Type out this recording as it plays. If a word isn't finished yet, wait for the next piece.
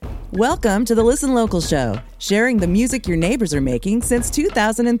Welcome to the Listen Local Show, sharing the music your neighbors are making since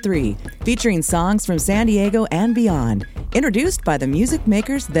 2003, featuring songs from San Diego and beyond, introduced by the music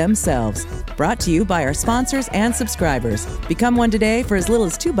makers themselves. Brought to you by our sponsors and subscribers. Become one today for as little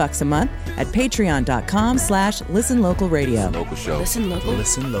as $2 a month at patreon.com/listenlocalradio. Local show. Listen Local.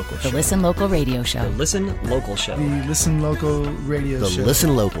 Listen Local The Show. Listen Local Radio Show. The Listen Local Show. The Listen Local Radio The Show.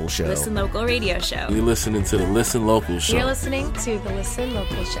 Listen Local Show. Listen Local Radio Show. You're listening to the Listen Local Show. You're listening to the Listen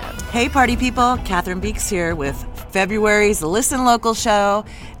Local Show. Hey, party people. Catherine Beeks here with February's Listen Local Show,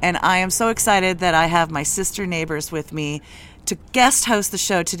 and I am so excited that I have my sister neighbors with me to guest host the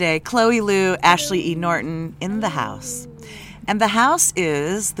show today. Chloe Liu, Ashley E. Norton in the house. And the house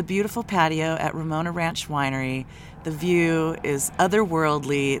is the beautiful patio at Ramona Ranch Winery. The view is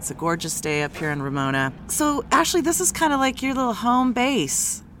otherworldly. It's a gorgeous day up here in Ramona. So, Ashley, this is kind of like your little home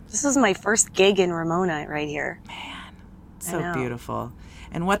base. This is my first gig in Ramona right here. Man, so beautiful.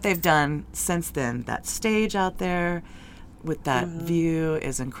 And what they've done since then, that stage out there with that view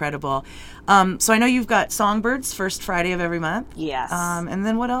is incredible. So I know you've got Songbirds, first Friday of every month. Yes. And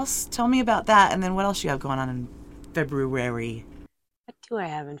then what else? Tell me about that. And then what else you have going on in February? What do I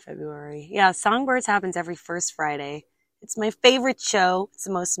have in February? Yeah, Songbirds happens every first Friday. It's my favorite show. It's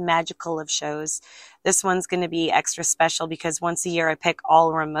the most magical of shows. This one's going to be extra special because once a year I pick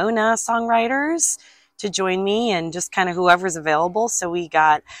all Ramona songwriters to join me and just kind of whoever's available. So we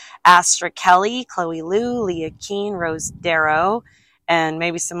got Astra Kelly, Chloe Liu, Leah Keane, Rose Darrow, and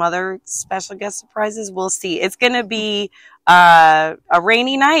maybe some other special guest surprises. We'll see. It's going to be a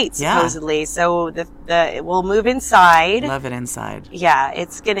rainy night, supposedly. Yeah. So we'll move inside. Love it inside. Yeah,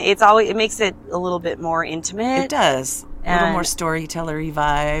 it makes it a little bit more intimate. It does. A little more storyteller-y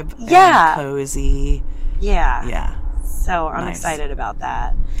vibe. Yeah. And cozy. Yeah. Yeah. So I'm excited about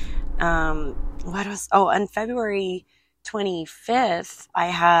that. What else? Oh, on February 25th, I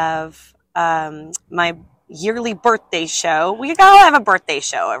have my yearly birthday show. We gotta have a birthday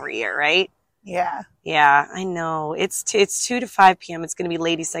show every year, right? Yeah. Yeah, I know. It's 2 to 5 p.m. It's going to be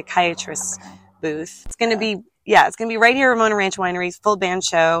Lady Psychiatrist's booth. It's going to be right here at Ramona Ranch Winery, full band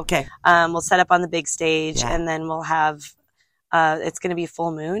show. Okay. We'll set up on the big stage, and then we'll have it's going to be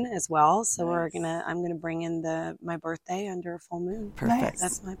full moon as well. So I'm going to bring in my birthday under a full moon. Perfect.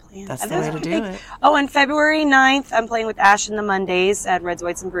 That's my plan. That's the way to do it. Oh, and February 9th, I'm playing with Ash and the Mondays at Reds,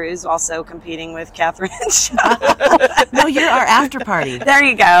 Whites, and Brews, also competing with Catherine. No, you're our after party. There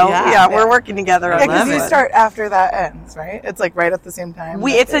you go. Yeah, we're working together. Yeah, because you start after that ends, right? It's like right at the same time.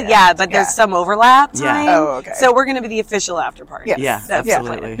 There's some overlap time. Yeah. Oh, okay. So we're going to be the official after party. Yes. Yeah,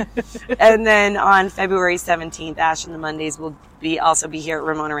 absolutely. And then on February 17th, Ash and the Mondays will also be here at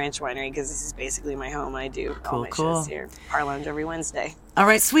Ramona Ranch Winery because this is basically my home. I do all my shows here. Par Lounge every Wednesday. All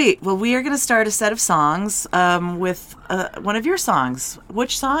right, sweet. Well, we are going to start a set of songs with one of your songs.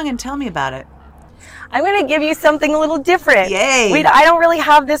 Which song? And tell me about it. I'm going to give you something a little different. Yay. I don't really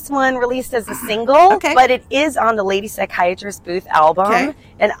have this one released as a single, but it is on the Lady Psychiatrist Booth album. Okay.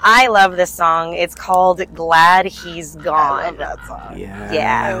 And I love this song. It's called Glad He's Gone. I love that song. Yes.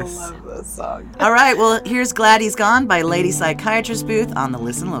 Yeah. I love this song. All right, well, here's Glad He's Gone by Lady Psychiatrist Booth on the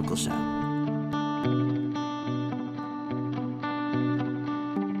Listen Local Show.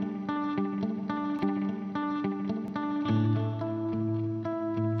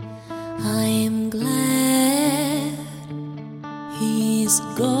 I am glad he's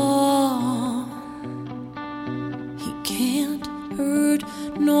gone. He can't hurt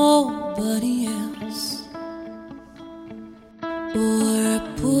nobody else or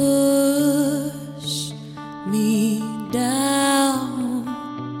push me down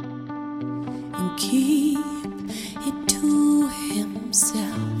and keep it to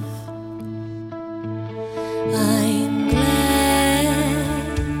himself. I'm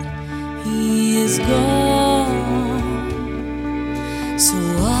glad he is gone, so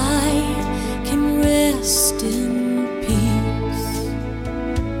I can rest in peace,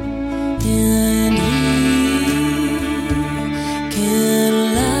 and he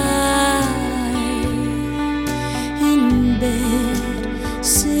can lie in bed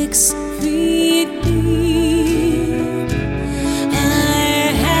 6 feet deep. I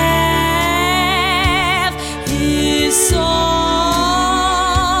have his song.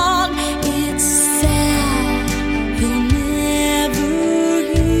 It's sad he'll never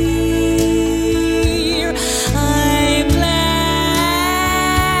hear. I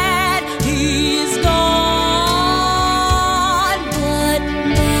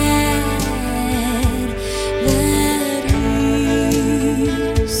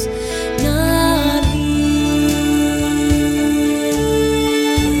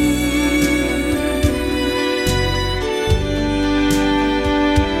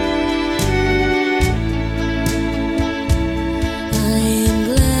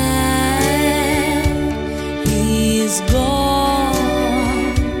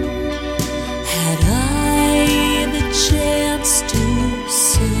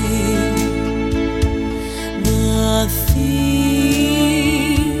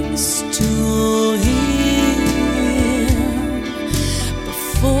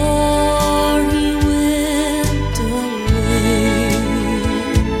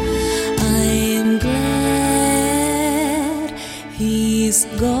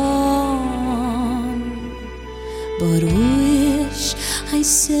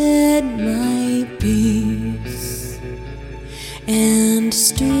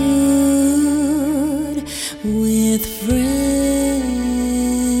stood with friends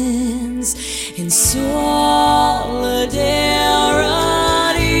in solidarity.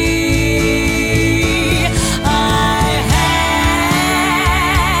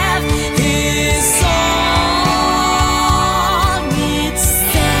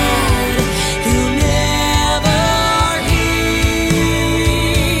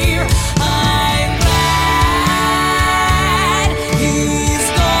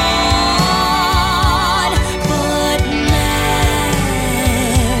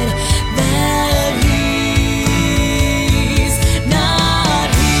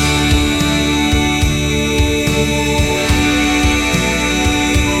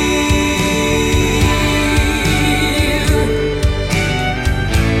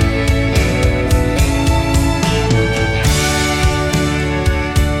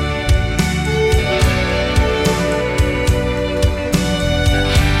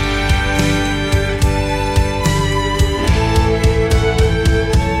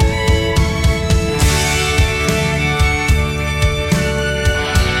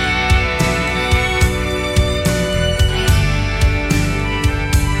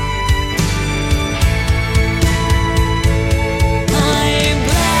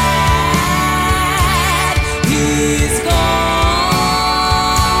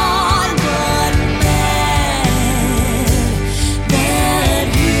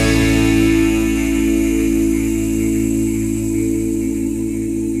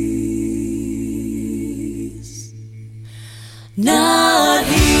 Not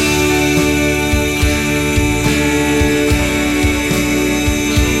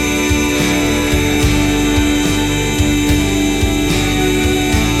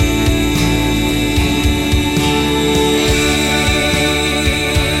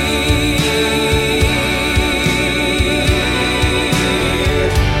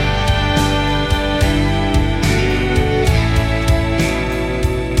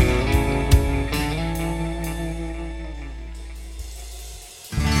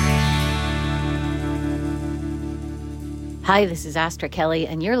Hi, this is Astra Kelly,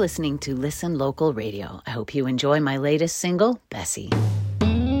 and you're listening to Listen Local Radio. I hope you enjoy my latest single, Bessie.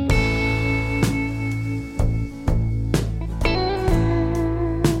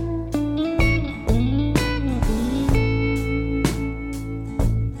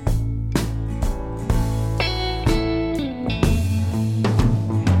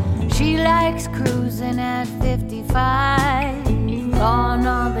 She likes cruising at 55, gone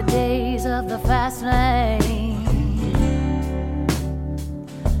all the days of the fast lane.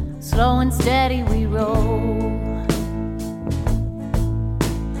 Slow and steady we roll.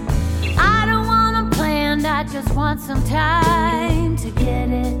 I don't want a plan, I just want some time to get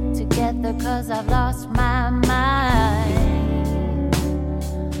it together, 'cause I've lost my mind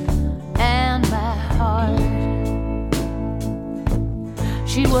and my heart.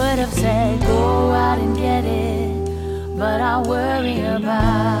 She would have said, go out and get it, but I worry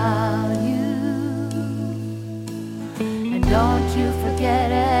about you. And don't you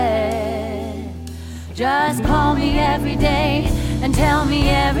forget it. Just call me every day and tell me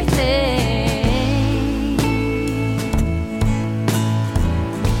everything.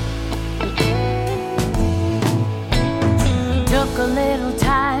 Took a little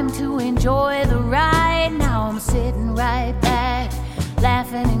time to enjoy the ride. Now I'm sitting right back,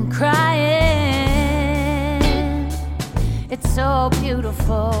 laughing and crying. It's so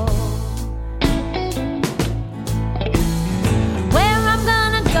beautiful. Where I'm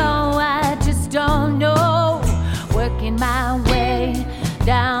gonna go, I just don't know. Working my way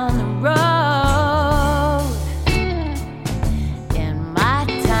down the road in my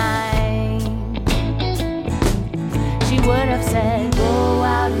time. She would have said, go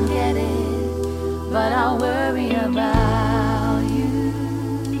out and get it, but I'll worry about you.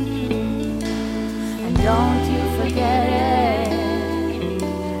 And don't you forget it.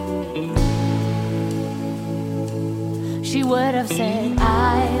 She would have said,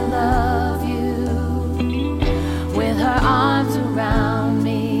 I love you, with her arms around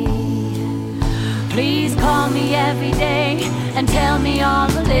me. Please call me every day and tell me all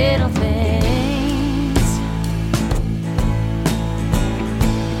the little things.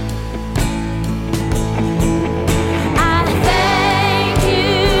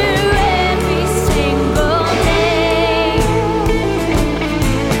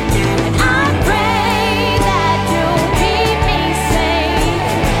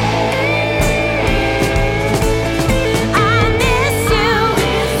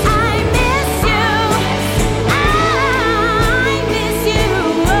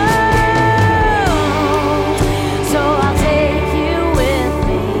 You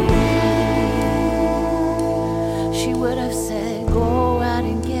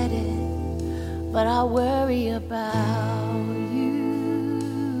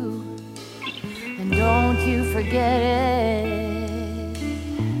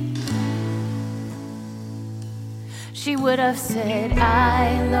she would have said,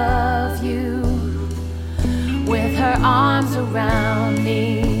 I love you, with her arms around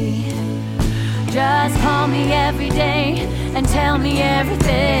me. Just call me every day and tell me everything.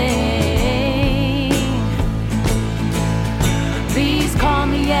 Please call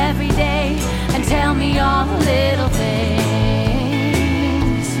me every day and tell me all the little things.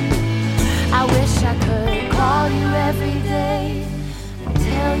 I wish I could call you every day and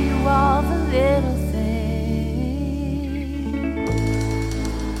tell you all the little things.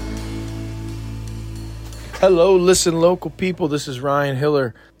 Hello, Listen Local people. This is Ryan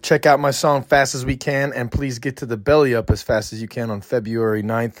Hiller. Check out my song Fast As We Can, and please get to the Belly Up as fast as you can on February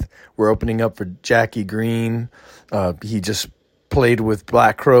 9th. We're opening up for Jackie Green. He just played with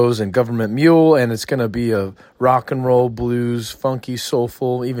Black Crowes and Government Mule, and it's going to be a rock and roll, blues, funky,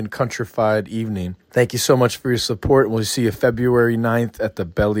 soulful, even countrified evening. Thank you so much for your support. We'll see you February 9th at the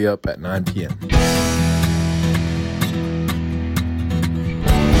Belly Up at 9 p.m.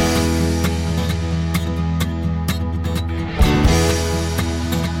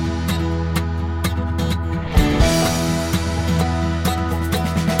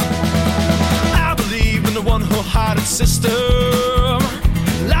 System.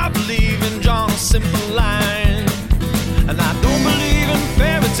 I believe in John's simple line, and I don't believe in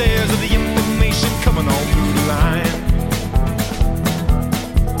fairy tales of the information coming on through the line.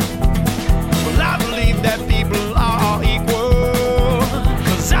 Well, I believe that people are equal,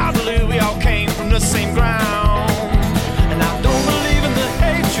 'cause I believe we all came from the same ground, and I don't believe in the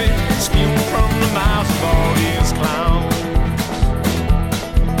hatred spewing from the mouths of all these clowns.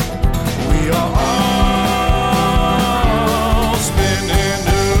 We are all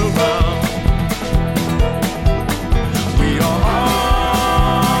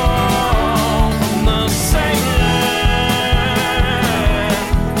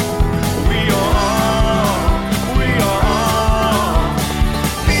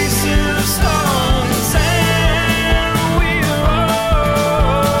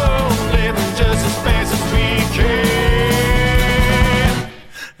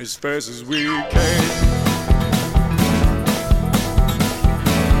as fast as we can.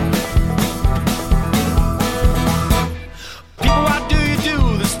 People, why do you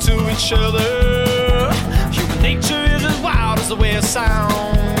do this to each other? Human nature is as wild as the way it sounds.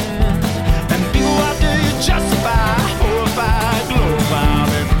 And people, why do you justify, horrify, glorify,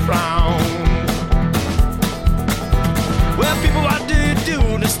 and frown? Well, people, why do you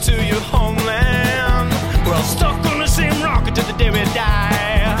do this to your homeland? We're all stuck on the same rock until the day we die.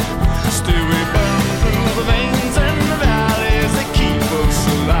 Still we burn through the veins and the valleys that keep us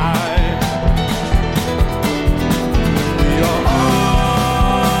alive. We are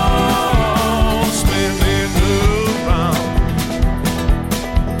all spinning around.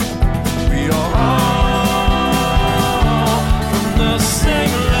 We are all from the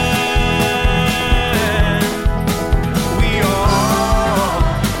same land. We are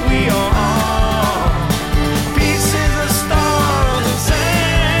all pieces of stars and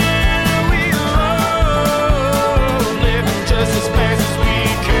sand. We are living just as fast as we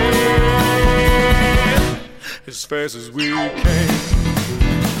can. As fast as we can.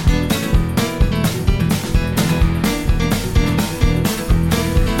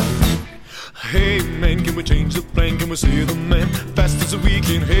 Hey man, can we change the plan? Can we see the man fast as we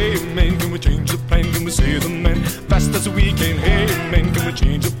can? Hey man, can we change the plan? Can we see the man fast as we can? Hey man, can we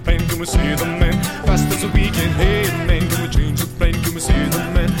change the plan? Can we see the man fast as we can? Hey man, can we change the plan? Can we see the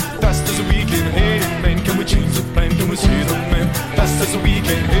man fast as we can? Hey man, can we change the plan? Can we see the man fast as we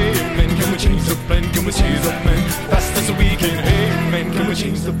can? Hey man, can we change the plan? Can we see the man fast as we can? Hey man, can we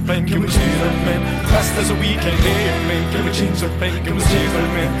change the plan? Can we see the man fast as we can? Hey man, can we change the plan? Can we see the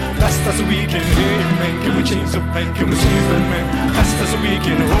man fast as we can? Hey man, can we change the plan? Can we see the man fast as we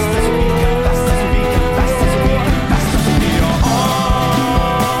can? Fast as we can, fast as we can, fast as we can, fast as we are all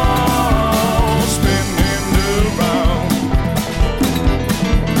spinning around.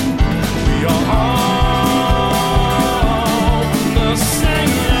 We are all from the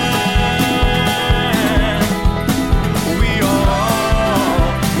same land. We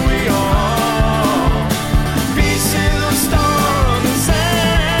are pieces of stars and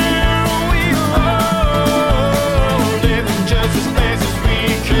sand. We are living just as fast as we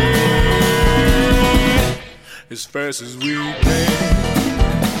can. As fast as we can.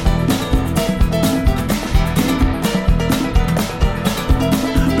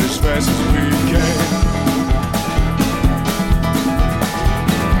 As fast as we can.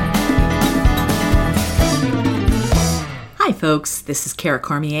 Hi folks, this is Cara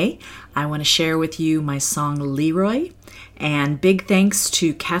Cormier. I want to share with you my song Leroy, And big thanks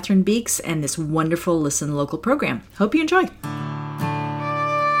to Catherine Beeks and this wonderful Listen Local program. Hope you enjoy.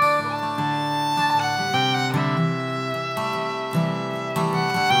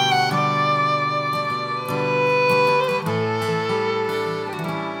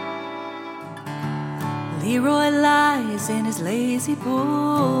 Leroy lies in his lazy boy,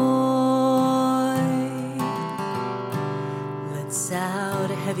 lets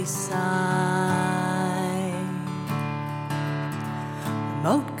out a heavy sigh.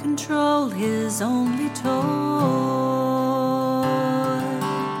 Remote control his only toy,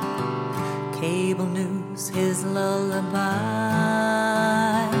 cable news his lullaby.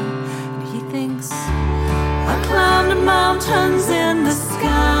 And he thinks, I climbed the mountains in the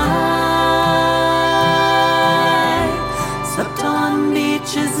sky, slept on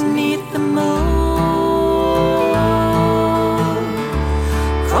beaches neath the moon,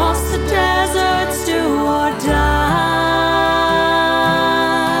 crossed the deserts, do or die,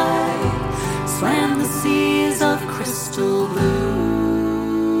 swam the seas of crystal blue.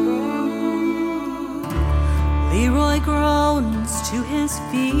 Leroy groans to his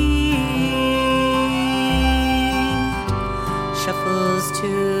feet, shuffles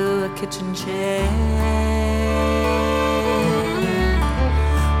to a kitchen chair,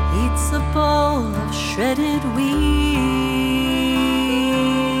 eats a bowl of shredded wheat,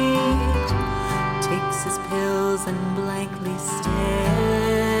 takes his pills and blankly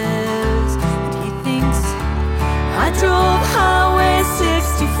stares. And he thinks, I drove Highway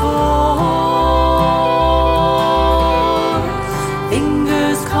 64,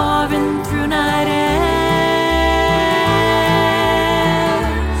 fingers carving through night air.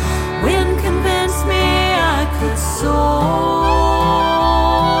 Wind convinced me I could soar.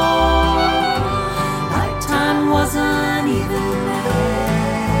 Wasn't even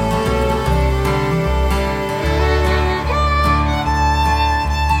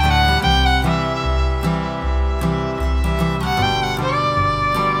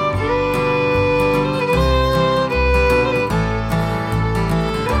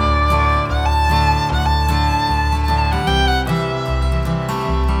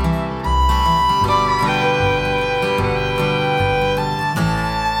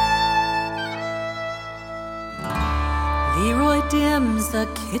dims the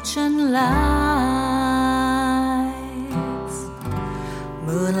kitchen lights,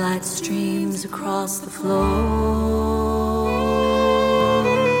 moonlight streams across the floor,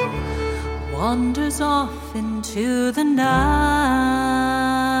 wanders off into the night,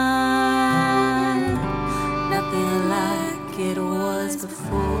 nothing like it was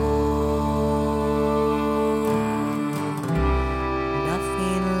before,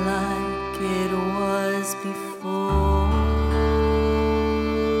 nothing like it was before.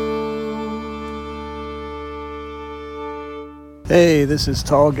 Hey, this is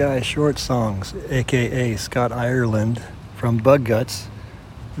Tall Guy Short Songs, aka Scott Ireland from Bug Guts.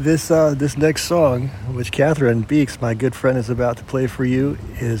 This next song, which Catherine Beeks, my good friend, is about to play for you,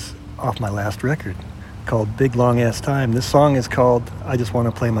 is off my last record called Big Long Ass Time. This song is called I Just Want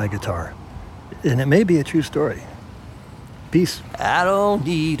to Play My Guitar. And it may be a true story. Peace. I don't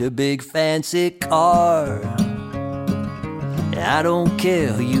need a big fancy car. I don't care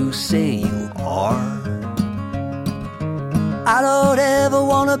who you say you are. I don't ever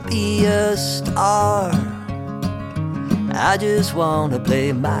wanna be a star. I just wanna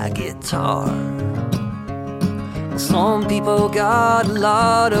play my guitar. Some people got a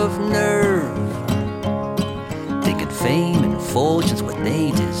lot of nerve, thinking fame and fortune's what they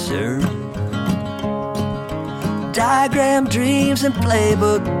deserve. Diagram dreams and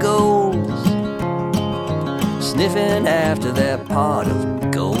playbook goals, sniffing after their pot of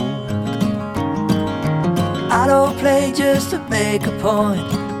gold. I don't play just to make a point.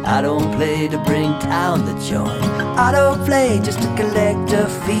 I don't play to bring down the joint. I don't play just to collect a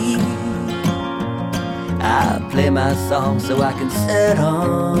fee. I play my songs so I can set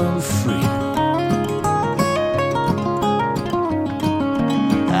them free.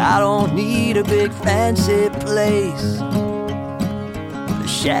 I don't need a big fancy place. A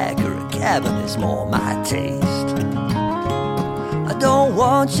shack or a cabin is more my taste. I don't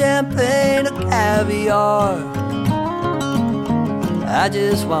want champagne or caviar. I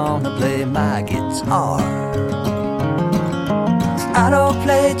just want to play my guitar. I don't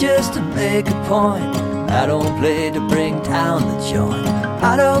play just to make a point. I don't play to bring down the joint.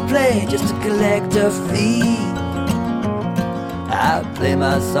 I don't play just to collect a fee. I play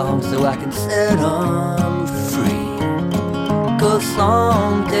my songs so I can set them free. 'Cause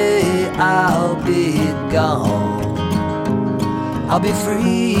someday I'll be gone. I'll be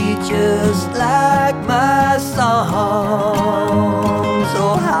free just like my songs.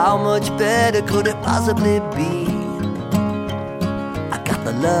 Oh, how much better could it possibly be? I got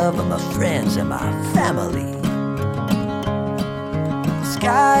the love of my friends and my family. The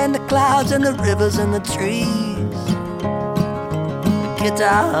sky and the clouds and the rivers and the trees, the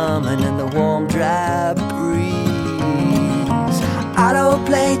guitar humming and the warm dry breeze. I don't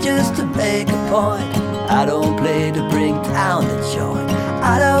play just to make a point. I don't play to bring down the joint.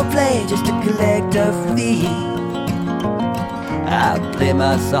 I don't play just to collect a fee. I play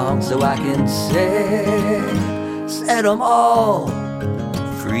my songs so I can set them all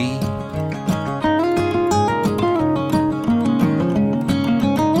free.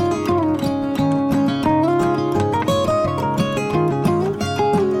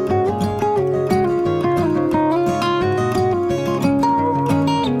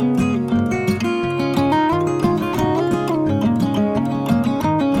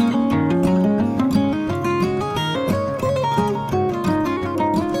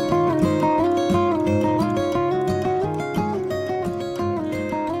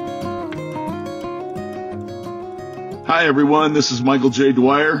 Hi, everyone. This is Michael J.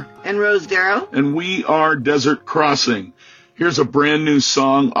 Dwyer. And Rose Darrow. And we are Desert Crossing. Here's a brand new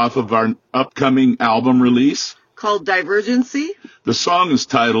song off of our upcoming album release called Divergency. The song is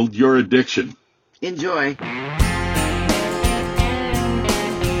titled Your Addiction. Enjoy.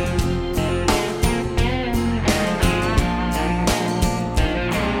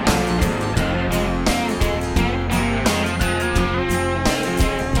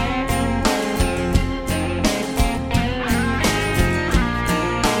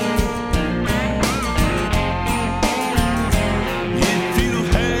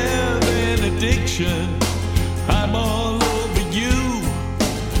 I'm all over you.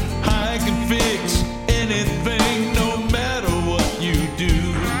 I can fix anything, no matter what you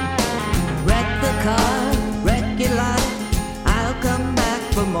do. Wreck the car, wreck your life, I'll come back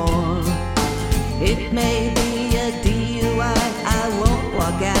for more. It may be a DUI, I won't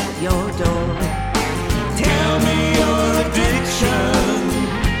walk out your door. Tell me your addiction,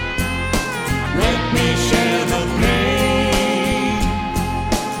 let me share the pain.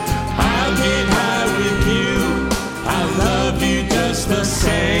 I'll get high with you, I'll love you just the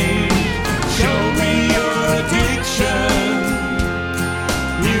same. Show me your addiction,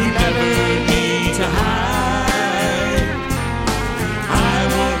 you never need to hide. I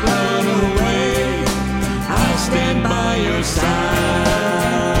won't run away, I'll stand by your side.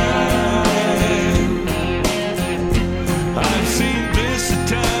 I've seen this a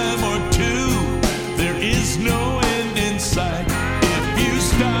time or two, there is no end in sight. If you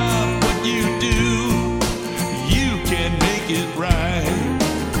stop what you do, you can make it right.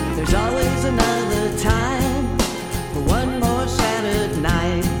 There's always another time for one more shattered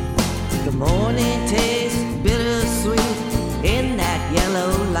night. The morning tastes bittersweet in that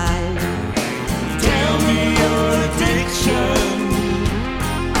yellow light. Tell me your addiction,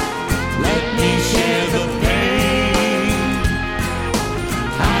 let me share the pain.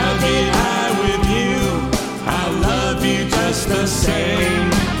 I'll get high with you, I'll love you just the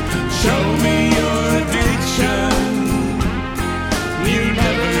same. Show me your addiction, you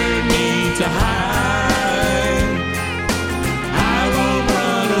never need to hide. I won't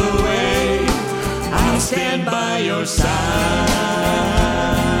run away, I'll stand by your side.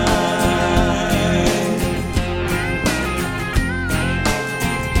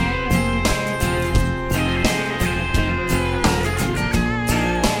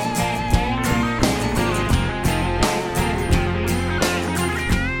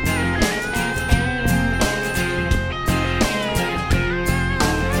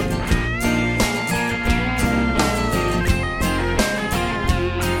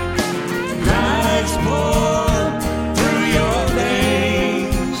 Life's poured through your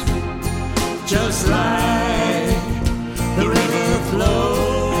veins, just like the river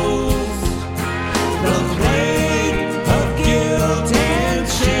flows. The plague of guilt and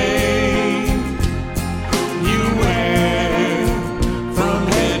shame you wear from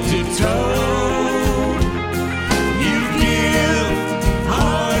head to toe. You give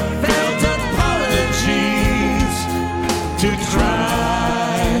heartfelt apologies to try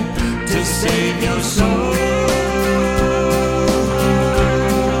to save your soul.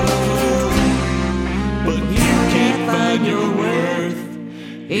 But you can't find your worth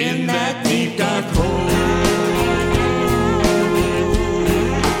in that deep dark hole.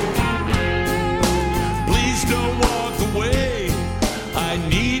 Please don't walk away, I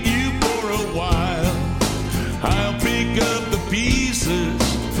need you for a while. I'll pick up the pieces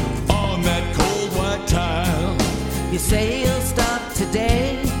on that cold white tile. You say you'll stop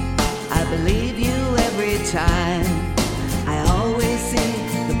today, I believe you time. I always see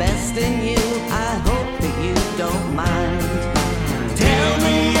the best in you. I hope that you don't mind. Tell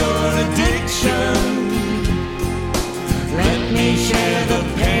me your addiction. Let me share the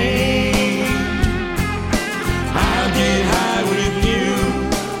pain. I'll get high with you.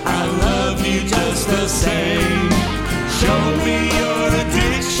 I love you just the same. Show me your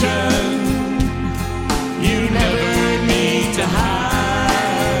addiction. You never need to hide.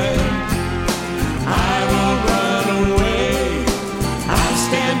 I won't run away. I'll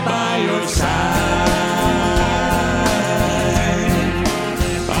stand by your side.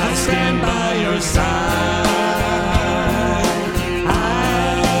 I'll stand by your side.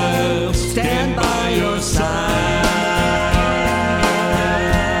 I'll stand by your side.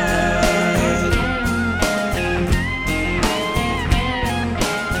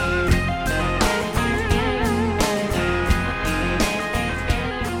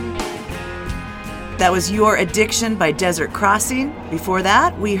 That was Your Addiction by Desert Crossing. Before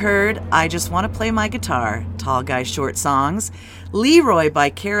that, we heard I Just Want to Play My Guitar, Tall Guy Short Songs. Leroy by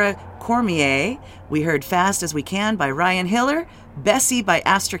Kara Cormier. We heard Fast As We Can by Ryan Hiller. Bessie by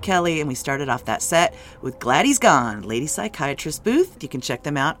Astor Kelly. And we started off that set with Glad He's Gone, Lady Psychiatrist Booth. You can check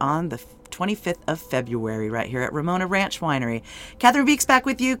them out on the 25th of February right here at Ramona Ranch Winery. Catherine Beeks back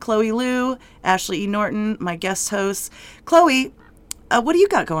with you. Chloe Liu, Ashley E. Norton, my guest hosts. Chloe, what do you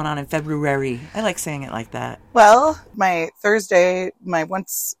got going on in February? I like saying it like that. Well, my Thursday, my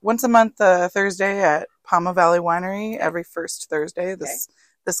once a month Thursday at Palma Valley Winery, every first Thursday, this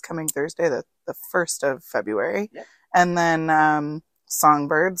coming Thursday, the 1st of February. Yep. And then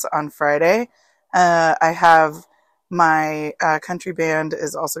Songbirds on Friday. I have my country band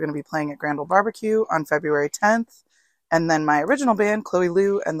is also going to be playing at Grand Ole Barbecue on February 10th. And then my original band, Chloe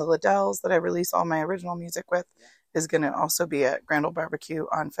Liu and the Liddells, that I release all my original music with, is going to also be at Grand Ole Barbecue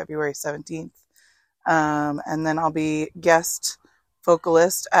on February 17th. And then I'll be guest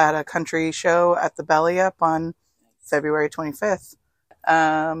vocalist at a country show at the Belly Up on February 25th.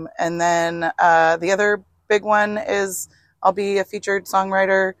 And then the other big one is I'll be a featured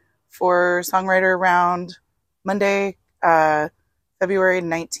songwriter for Songwriter Round Monday, February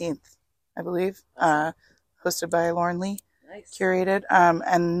 19th, I believe, hosted by Lauren Lee. Nice. Curated.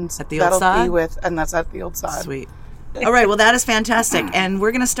 And at the Old Sod? And that's at the Old Sod. Sweet. All right, well, that is fantastic. And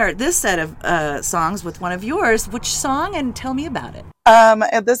we're going to start this set of songs with one of yours. Which song? And tell me about it.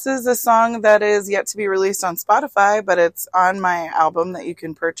 This is a song that is yet to be released on Spotify, but it's on my album that you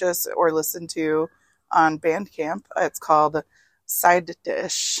can purchase or listen to on Bandcamp. It's called Side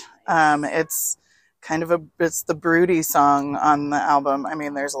Dish. It's kind of it's the broody song on the album. I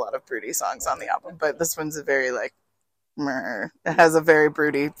mean, there's a lot of broody songs on the album, but this one's a very it has a very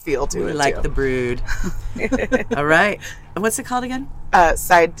broody feel to it. Like the brood. All right. What's it called again?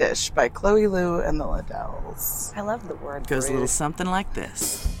 Side Dish by Chloe Liu and the Liddells. I love the word. Goes brood. a little something like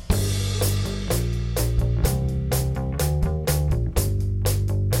this.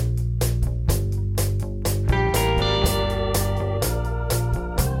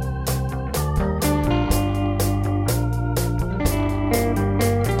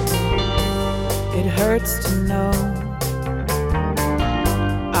 It hurts to know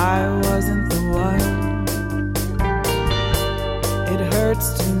I wasn't the one. It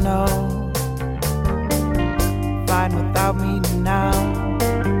hurts to know fine without me now.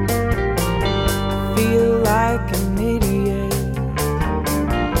 I feel like an idiot,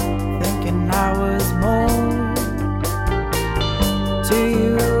 thinking I was more to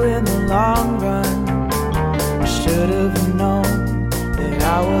you in the long run. I should have known that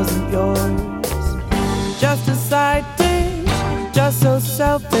I wasn't yours. Just a side dish, just so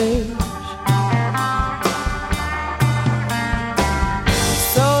selfish.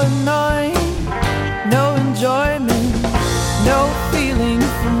 So annoying, no enjoyment, no feeling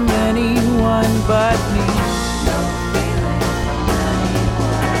from anyone but me.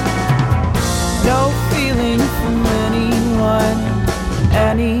 No feeling from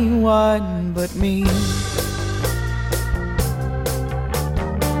anyone but me.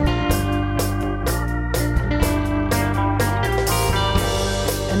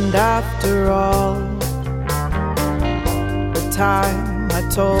 And after all the time I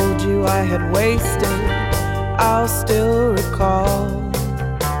told you I had wasted, I'll still recall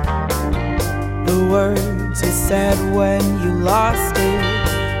the words you said when you lost it.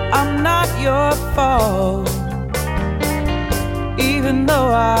 I'm not your fault, even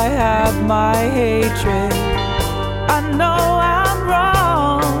though I have my hatred. I know I'm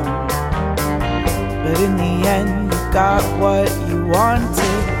wrong, but in the end you got what you wanted.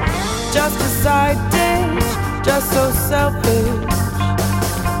 Just a side dish, just so selfish.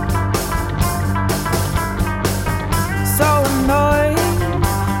 so annoyed.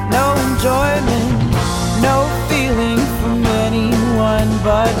 No enjoyment, no feeling from anyone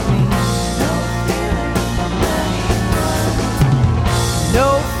but me.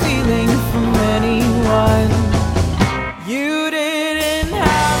 No feeling from anyone. You didn't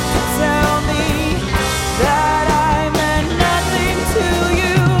have to tell me that I meant nothing to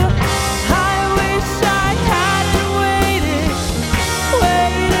you. I wish I hadn't waited for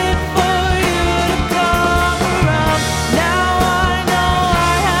you to come around. Now I know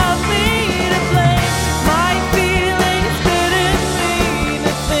I have me to blame. My feelings didn't mean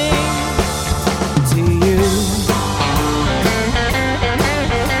a thing to you.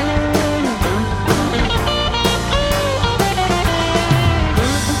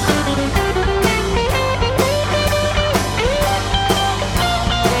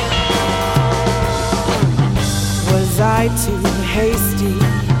 Was I too hasty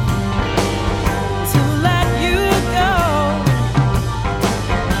to let you go?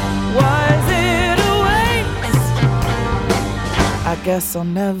 Was it a waste? I guess I'll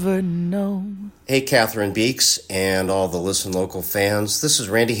never know. Hey, Catherine Beeks and all the Listen Local fans. This is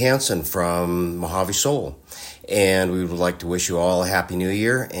Randy Hansen from Mojave Soul. And we would like to wish you all a Happy New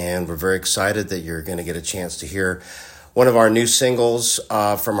Year. And we're very excited that you're going to get a chance to hear one of our new singles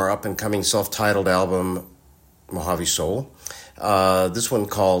from our up-and-coming self-titled album, Mojave Soul. This one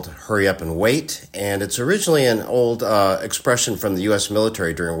called Hurry Up and Wait. And it's originally an old expression from the U.S.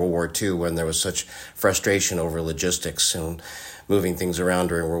 military during World War II when there was such frustration over logistics and moving things around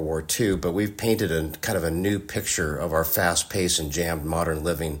during World War II. But we've painted a kind of a new picture of our fast-paced and jammed modern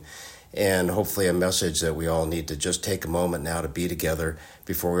living, and hopefully a message that we all need to just take a moment now to be together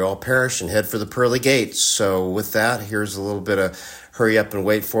before we all perish and head for the pearly gates. So with that, here's a little bit of Hurry Up and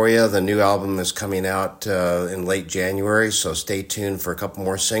Wait for you. The new album is coming out in late January, so stay tuned for a couple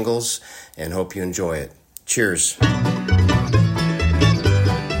more singles and hope you enjoy it. Cheers.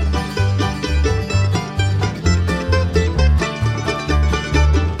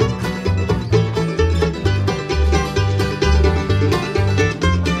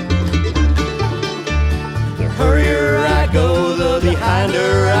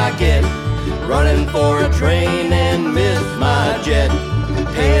 Running for a train and miss my jet,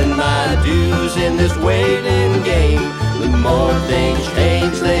 paying my dues in this waiting game. The more things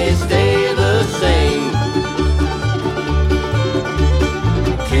change, they stay the same.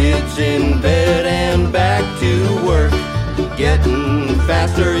 Kids in bed and back to work, getting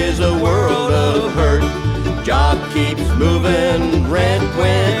faster is a world of hurt. Job keeps moving, rent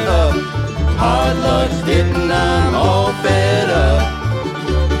went up, hard luck's hitting, I'm all fed up.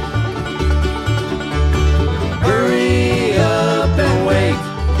 Hurry up and wait,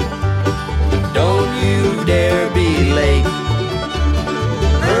 don't you dare be late.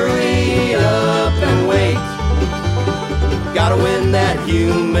 Hurry up and wait, gotta win that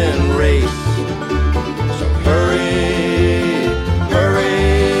human race. So hurry,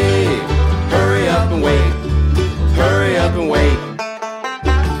 hurry, hurry up and wait, hurry up and wait.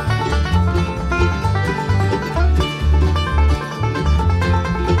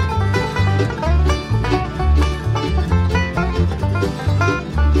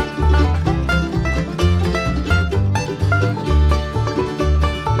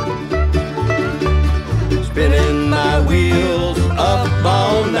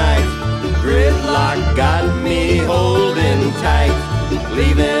 Got me holding tight,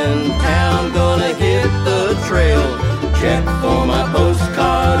 leaving town, gonna hit the trail, check for my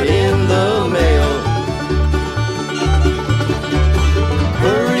postcard in the mail.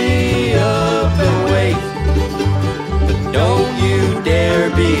 Hurry up and wait, but don't you dare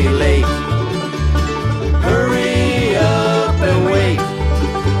be late. Hurry up and wait,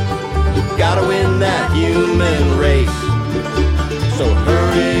 gotta win that human race. So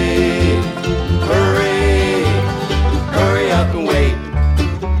hurry, hurry up and wait,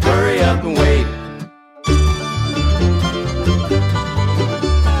 hurry up and wait.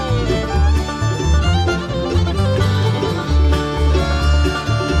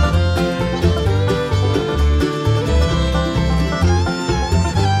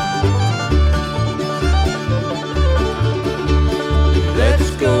 Let's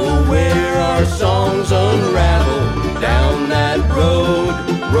go where our songs unravel, down that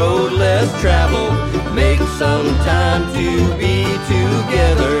road less traveled. Make some time to be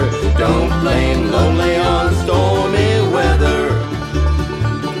together, don't blame lonely on stormy weather.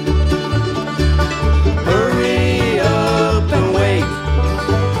 Hurry up and wait,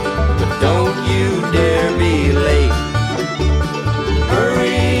 but don't you dare be late.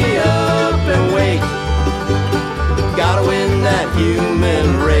 Hurry up and wait, gotta win that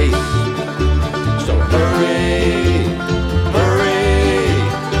human race. So hurry,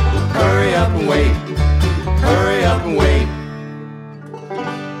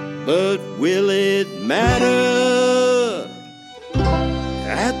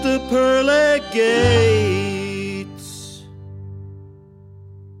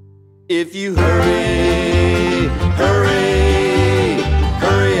 If you hurry, hurry,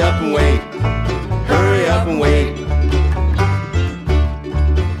 hurry up and wait, hurry up and wait.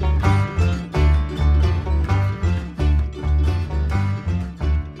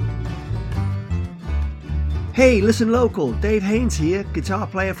 Hey, listen local, Dave Haynes here, guitar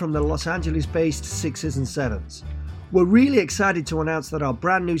player from the Los Angeles-based Sixes and Sevens. We're really excited to announce that our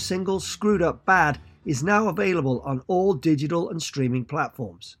brand new single, Screwed Up Bad, is now available on all digital and streaming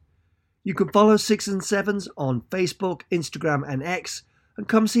platforms. You can follow Sixes and Sevens on Facebook, Instagram and X, and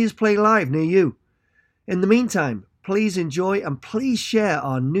come see us play live near you. In the meantime, please enjoy and please share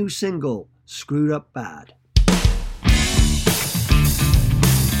our new single, Screwed Up Bad.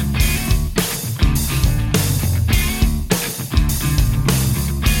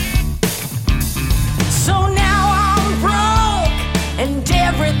 So now I'm broke and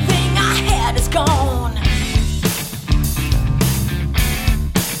everything I had is gone.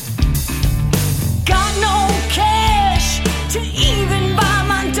 Got no cash to even buy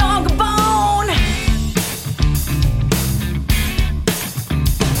my dog a bone.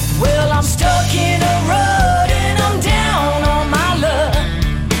 Well, I'm stuck in a rut and I'm down on my luck.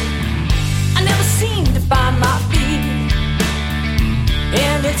 I never seem to find my feet,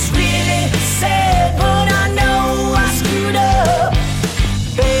 and it's really sad, but I know I screwed up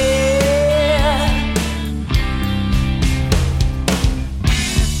bad.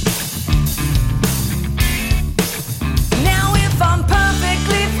 Now if I'm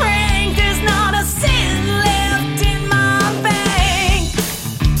perfectly frank, there's not a cent left in my bank.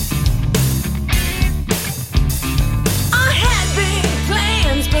 I had big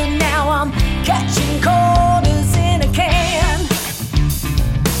plans, but now I'm catching quarters in a can.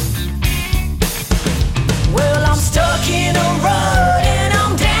 Well, I'm stuck in a rut and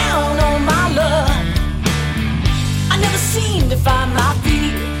I'm down on my luck. I never seem to find my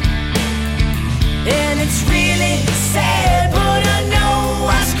feet, and it's really sad, but I know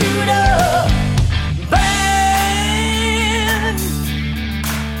I screwed up bad.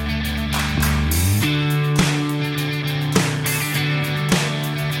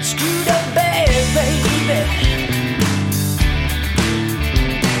 Screwed up bad, baby.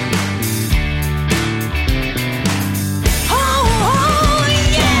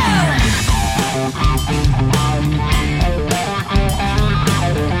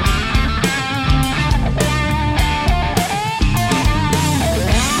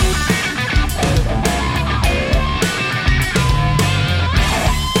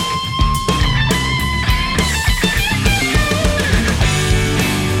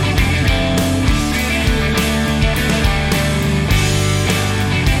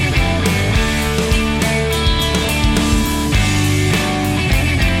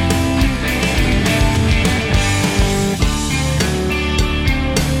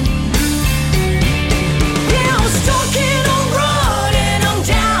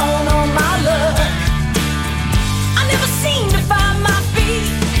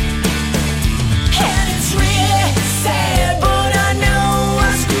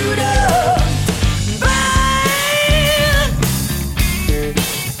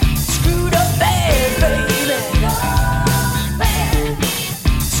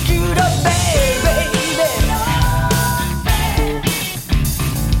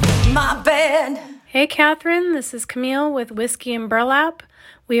 Hey Catherine, this is Camille with Whiskey and Burlap.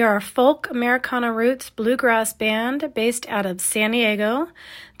 We are a folk Americana roots bluegrass band based out of San Diego.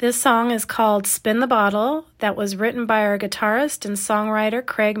 This song is called Spin the Bottle, that was written by our guitarist and songwriter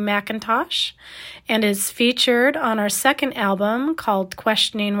Craig McIntosh, and is featured on our second album called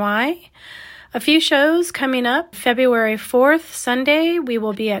Questioning Why. A few shows coming up. February 4th, Sunday, we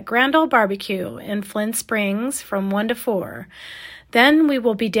will be at Grand Ole Barbecue in Flint Springs from 1 to 4. Then we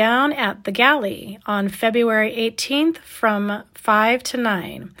will be down at the Galley on February 18th from 5 to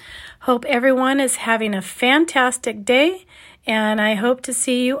 9. Hope everyone is having a fantastic day, and I hope to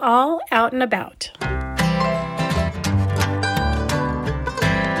see you all out and about.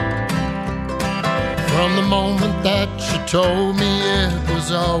 From the moment that you told me it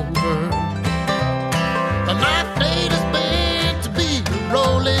was over, my fate has been to be a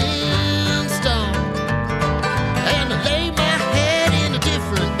rolling stone, and to lay my head in a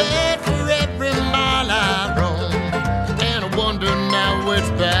different bed for every mile I roam, and I wonder now which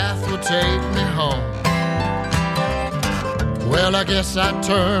path will take me home. Well, I guess I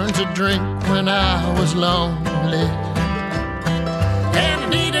turned to drink when I was lonely, and I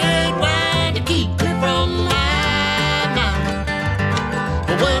needed wine to keep me from my mind.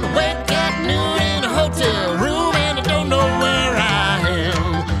 But when I wake at noon in a hotel room and I don't know where I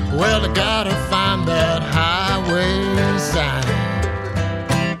am, well, I gotta find that highway sign.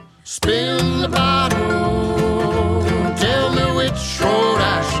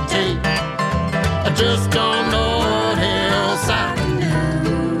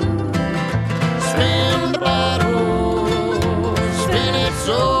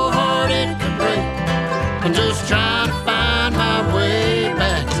 so hard it could break. I'm just trying to find my way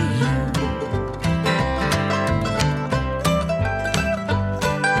back to you.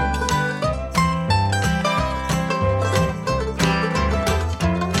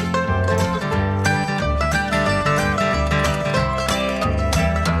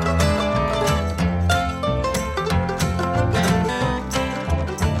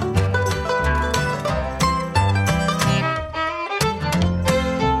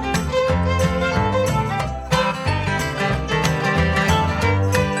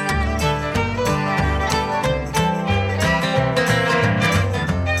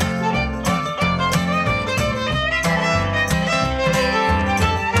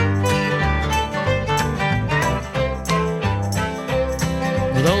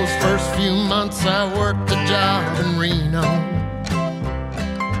 Those first few months I worked a job in Reno,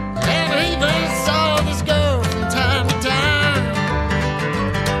 and I even saw this girl from time to time.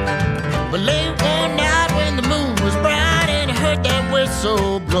 But late one night when the moon was bright and I heard that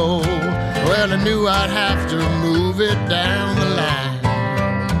whistle blow, well, I knew I'd have to move it down the line.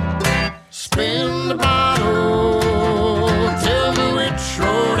 Spin the bottle, tell me which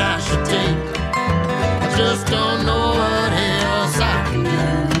road I should take. I just don't know what else I can do.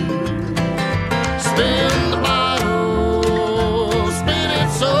 Spin the bottle, spin it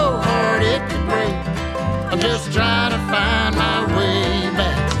so hard it could break. I'm just trying to find my way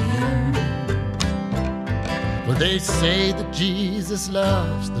back to you. Well, they say that Jesus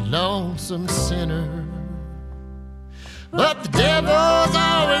loves the lonesome sinner, but the devil's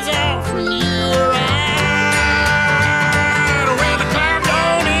always offering you a ride. Well, I climbed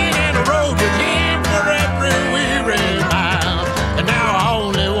on in and I rode with him for every weary mile, and now I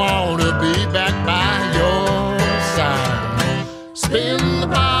only want to be back by your side. Spin the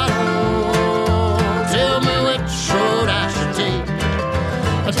bottle, tell me which road I should take.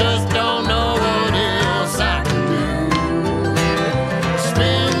 I just don't know what else I can do.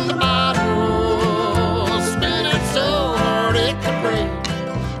 Spin the bottle, spin it so hard it can break.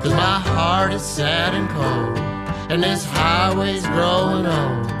 'Cause my heart is sad and cold, and this highway's growing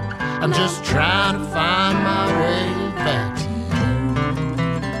old. I'm just trying to find my way back to you.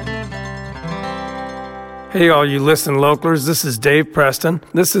 Hey, all you Listen Localers, this is Dave Preston.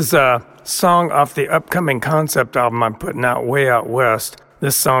 This is a song off the upcoming concept album I'm putting out way out west.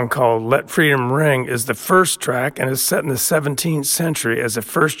 This song called Let Freedom Ring is the first track and is set in the 17th century as a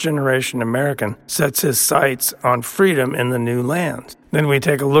first-generation American sets his sights on freedom in the new land. Then we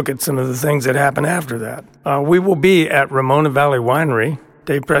take a look at some of the things that happen after that. We will be at Ramona Valley Winery,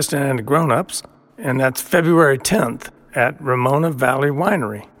 Dave Preston and the Grown-Ups, and that's February 10th at Ramona Valley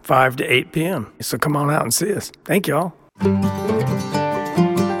Winery, 5 to 8 p.m. So come on out and see us. Thank y'all.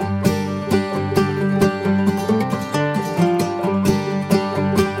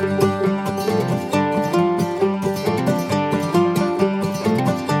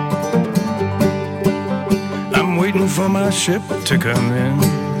 I'm waiting for my ship to come in.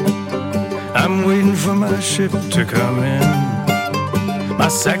 I'm waiting for my ship to come in. My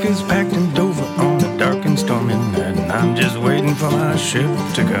sack is packed in Dover on a dark and stormy night, and I'm just waiting for my ship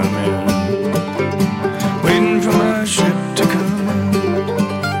to come in. Waiting for my ship to come in.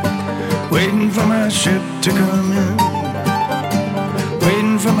 Waiting for my ship to come in.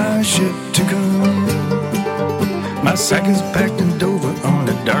 Waiting for my ship to come in. My sack is packed in Dover on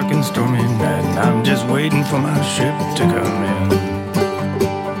a dark and stormy night, and I'm just waiting for my ship to come in.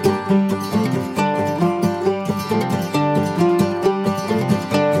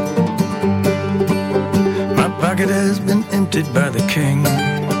 My pocket has been emptied by the king.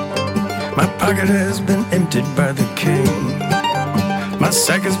 My pocket has been emptied by the king. My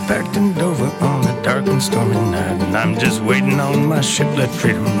sack is packed in Dover on a dark and stormy night, and I'm just waiting on my ship, let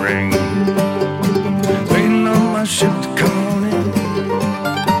freedom ring. Waiting on my ship to come on in.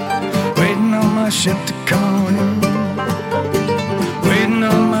 Waiting on my ship to come on in. Waiting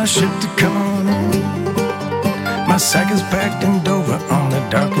on my ship to come on in. My sack is packed in Dover on a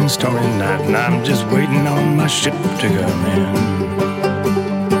dark and stormy night, and I'm just waiting on my ship to come in.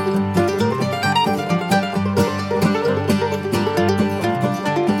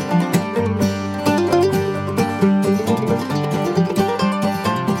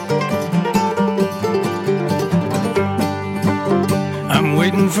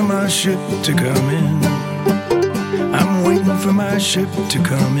 For my ship to come in. I'm waiting for my ship to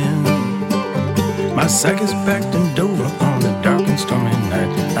come in. My sack is packed in Dover on a dark and stormy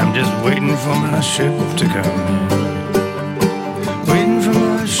night. I'm just waiting for my ship to come in. Waiting for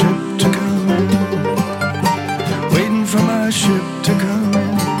my ship to come in. Waiting for my ship to come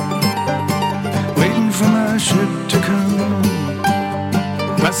in. Waiting for my ship to come in.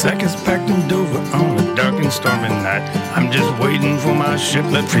 My sack is packed in Dover on a dark and stormy night. I'm just waiting for my ship,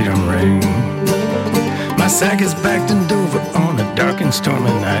 let freedom ring. My sack is packed in Dover on a dark and stormy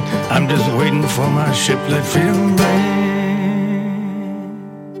night. I'm just waiting for my ship, let freedom ring.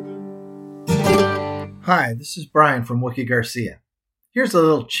 Hi, this is Brian from Wookie Garcia. Here's a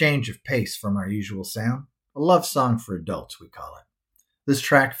little change of pace from our usual sound. A love song for adults, we call it. This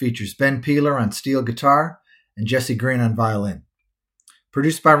track features Ben Peeler on steel guitar and Jesse Green on violin.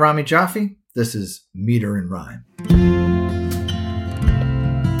 Produced by Rami Jaffe, this is Meter and Rhyme.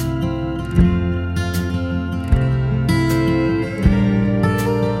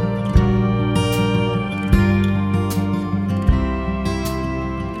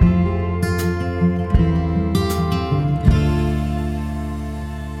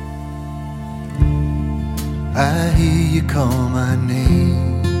 I hear you call my name.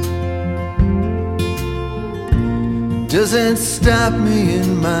 Doesn't stop me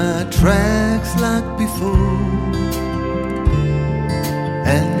in my tracks like before,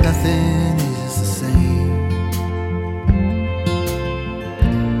 and nothing is the same.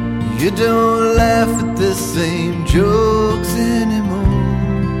 You don't laugh at the same jokes anymore.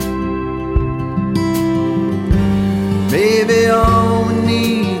 Maybe all we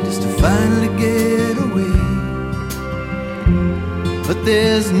need is to finally get away, but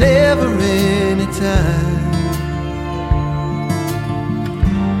there's never any time.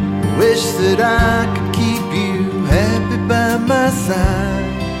 Wish that I could keep you happy by my side,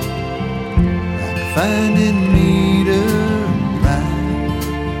 like finding meter right.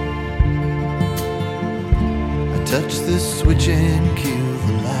 I touch the switch and kill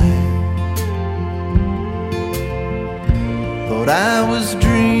the light. Thought I was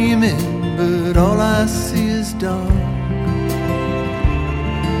dreaming, but all I see is dark.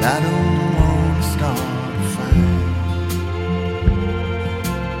 I don't want to start a fight.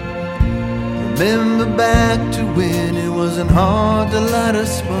 Remember back to when it wasn't hard to light a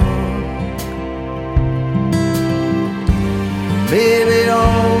spark. Maybe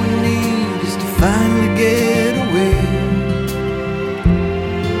all we need is to finally get away,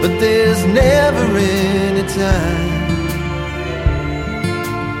 but there's never any time.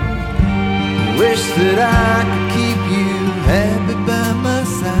 Wish that I could keep you happy by my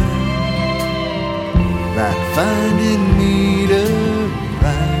side, like finding meter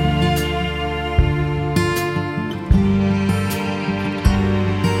right.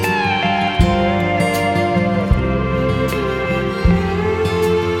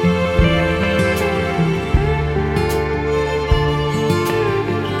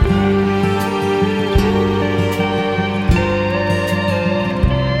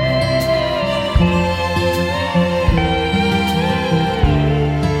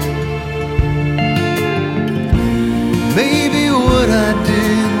 Maybe what I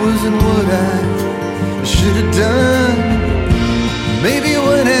did wasn't what I should have done. Maybe I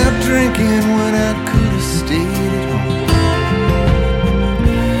went out drinking when I could have stayed at home.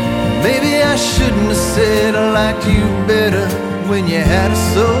 Maybe I shouldn't have said I liked you better when you had a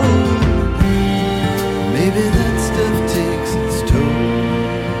soul. Maybe that stuff takes its toll.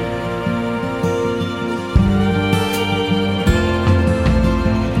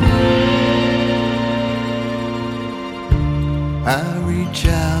 I reach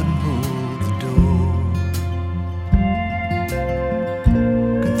out and hold the door.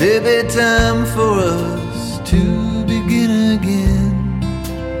 Could there be time for us to begin again?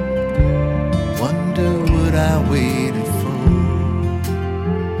 Wonder what I waited for.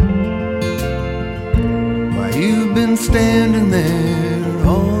 Why you've been standing there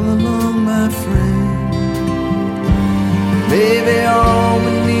all along, my friend. Maybe all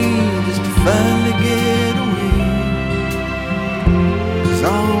we need is to finally get away.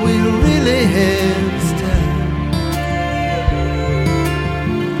 All we really have is time.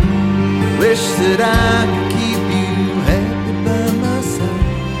 Wish that I could keep you happy by my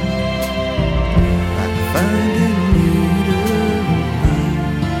side, like finding meter right.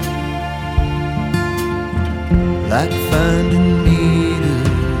 Like finding meter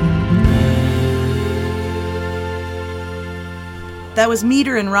right. That was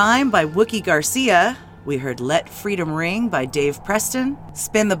Meter and Rhyme by Wookie Garcia. We heard Let Freedom Ring by Dave Preston,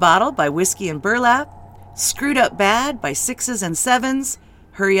 Spin the Bottle by Whiskey and Burlap, Screwed Up Bad by Sixes and Sevens,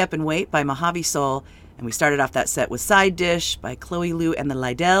 Hurry Up and Wait by Mojave Soul, and we started off that set with Side Dish by Chloe Lou and the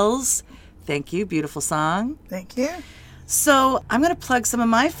Lydells. Thank you, beautiful song. Thank you. So I'm going to plug some of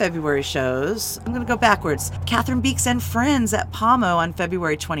my February shows. I'm going to go backwards. Catherine Beeks and Friends at Pomo on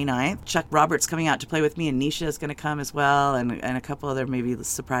February 29th. Chuck Roberts coming out to play with me, and Nisha is going to come as well, and a couple other maybe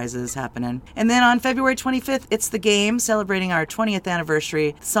surprises happening. And then on February 25th, it's The Game, celebrating our 20th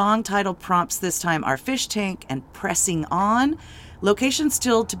anniversary. Song title prompts this time are Fish Tank and Pressing On. Location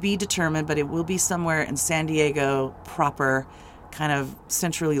still to be determined, but it will be somewhere in San Diego proper, kind of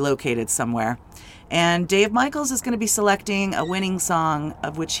centrally located somewhere. And Dave Michaels is going to be selecting a winning song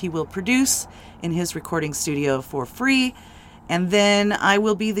of which he will produce in his recording studio for free. And then I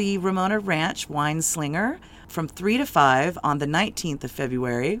will be the Ramona Ranch Wine Slinger from 3 to 5 on the 19th of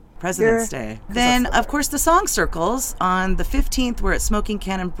February, President's Day. Then, of course, the Song Circles on the 15th. We're at Smoking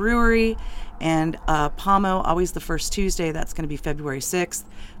Cannon Brewery and Pomo, always the first Tuesday. That's going to be February 6th.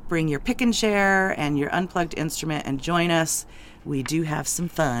 Bring your pick and share and your unplugged instrument and join us. We do have some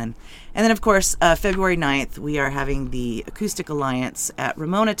fun. And then, of course, February 9th, we are having the Acoustic Alliance at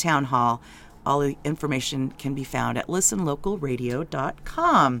Ramona Town Hall. All the information can be found at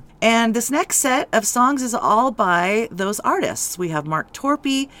listenlocalradio.com. And this next set of songs is all by those artists. We have Mark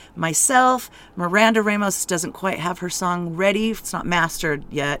Torpy, myself, Miranda Ramos doesn't quite have her song ready. It's not mastered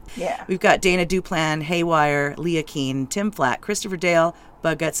yet. Yeah. We've got Dana Duplan, Haywire, Leah Keane, Tim Flack, Christopher Dale,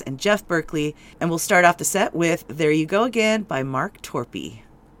 Bug Guts, and Jeff Berkeley. And we'll start off the set with There You Go Again by Mark Torpy.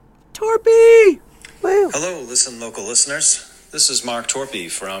 Torpy! Woo! Hello, Listen Local listeners. This is Mark Torpy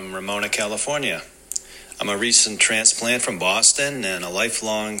from Ramona, California. I'm a recent transplant from Boston and a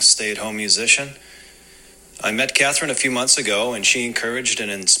lifelong stay-at-home musician. I met Catherine a few months ago, and she encouraged and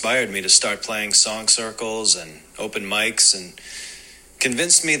inspired me to start playing song circles and open mics, and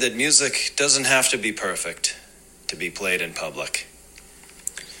convinced me that music doesn't have to be perfect to be played in public.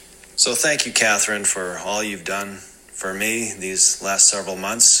 So thank you, Catherine, for all you've done for me these last several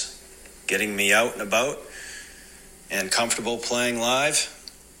months, getting me out and about and comfortable playing live.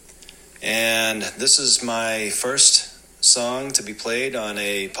 And this is my first song to be played on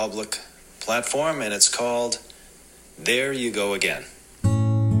a public platform, and it's called There You Go Again.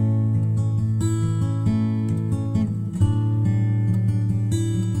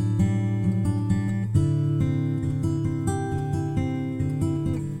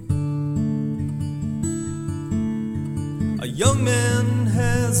 A young man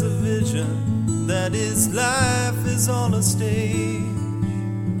has a vision that his life is on a stage,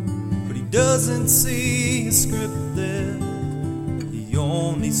 but he doesn't see a script there, he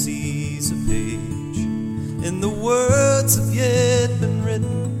only sees a page. And the words have yet been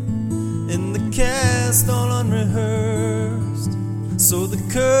written, and the cast all unrehearsed, so the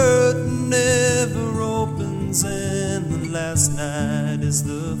curtain never opens, and the last night is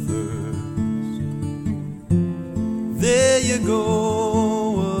the first. There you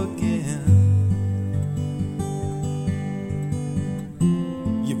go again.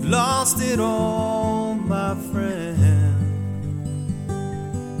 You've lost it all, my friend.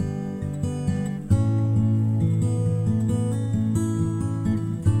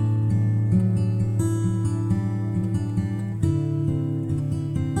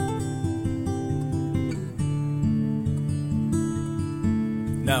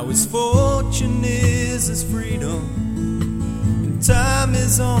 Now his fortune is his freedom, time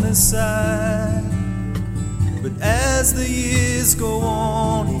is on his side, but as the years go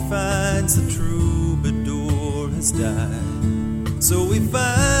on, he finds the troubadour has died. So he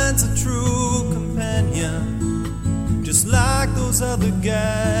finds a true companion, just like those other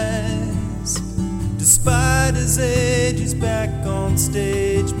guys. Despite his age, he's back on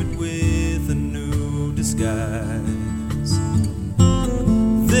stage, but with a new disguise.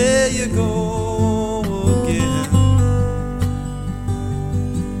 There you go again.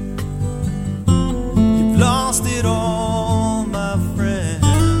 Lost it all, my friend.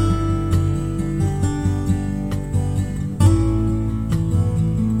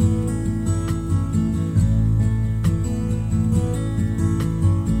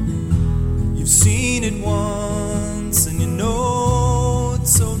 You've seen it once and you know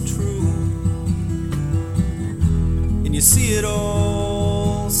it's so true, and you see it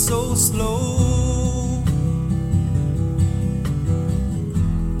all so slow.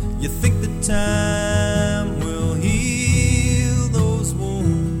 You think the time will heal those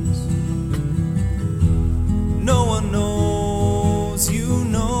wounds. No one knows, you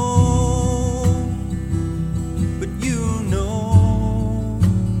know, but you know.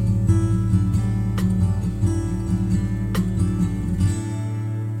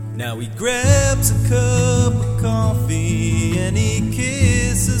 Now he grabs a cup of coffee and he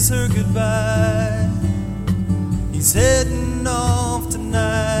kisses her goodbye. He's heading off to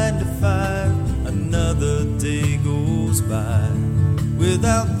 9 to 5. Another day goes goes by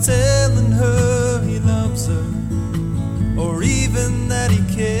without telling her he loves her, or even that he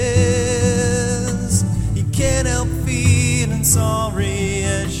cares. He can't help feeling sorry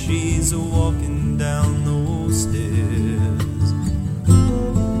as she's walking down those stairs.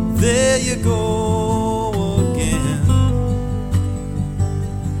 There you go again.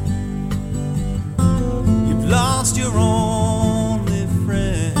 You've lost your only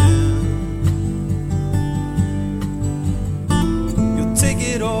friend. You'll take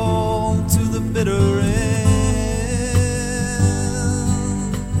it all to the bitter end.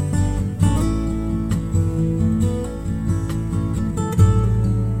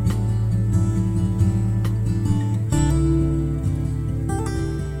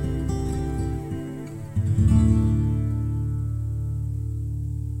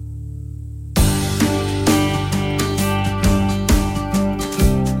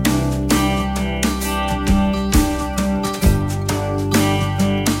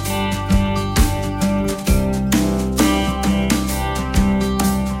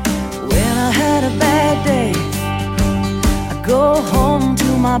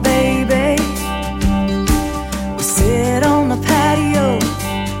 My baby, we sit on the patio.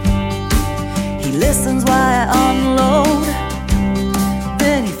 He listens while I unload.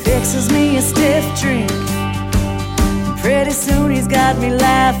 Then he fixes me a stiff drink. Pretty soon he's got me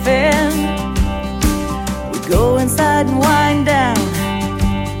laughing. We go inside and wind down.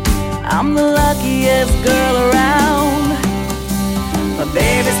 I'm the luckiest girl around. My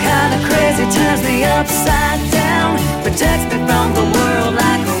baby's kinda crazy, turns me upside down, protects me from the world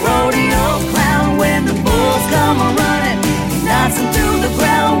like a rodeo clown. When the bulls come a-running, he knocks them to the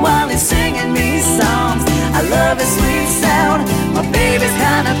ground while he's singing me songs. I love his sweet sound. My baby's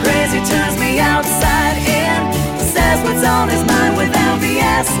kinda crazy, turns me outside in. He says what's on his mind without me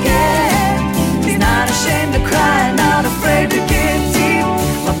asking. He's not ashamed to cry, not afraid to get deep.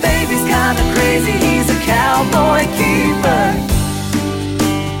 My baby's kinda crazy, he's a cowboy keeper.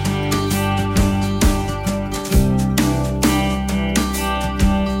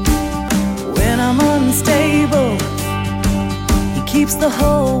 I'm unstable, he keeps the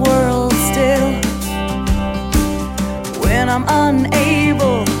whole world still. When I'm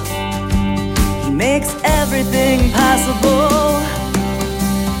unable, he makes everything possible.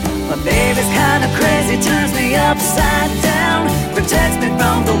 My baby's kinda crazy, turns me upside down, protects me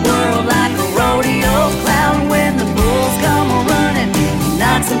from the world like a rodeo clown. When the bulls come a-running, he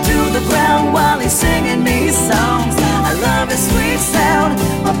knocks them to the ground while he's singing me songs. I love his sweet sound.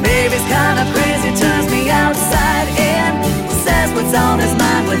 My baby's kinda crazy, turns me outside in. He says what's on his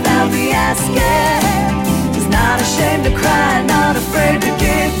mind without me asking. He's not ashamed to cry, not afraid to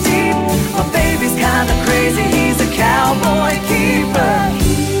get deep. My baby's kinda crazy, he's a cowboy keeper.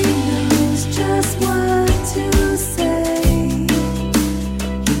 He knows just what to say.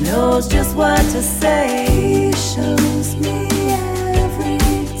 He knows just what to say. He shows me every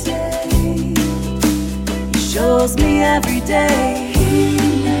day. He shows me every day. He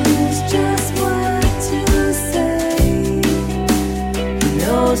knows just what to say. He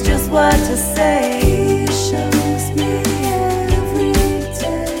knows just what to say. He shows me every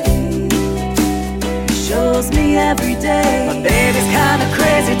day. He shows me every day. My baby's kinda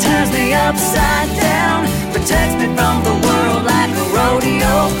crazy, turns me upside down, protects me from the world like a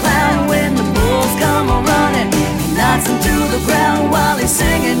rodeo clown. When the bulls come a-running, he knocks them to the ground while he's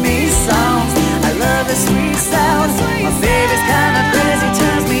singing me songs. I love his sweet sound. My baby's kinda crazy,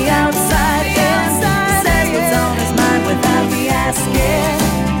 turns me outside in. He says what's on his mind without me asking.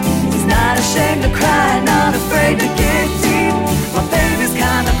 He's not ashamed to cry, not afraid to get deep. My baby's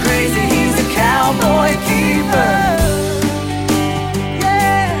kinda crazy, he's a cowboy keeper.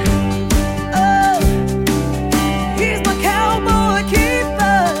 Yeah, oh, he's my cowboy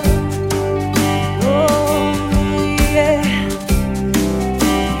keeper. Oh, yeah,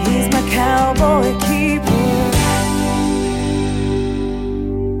 he's my cowboy keeper.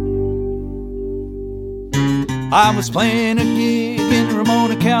 I was playing a gig in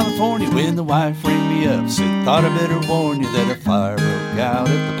Ramona, California, when the wife rang me up, said, thought I better warn you that a fire broke out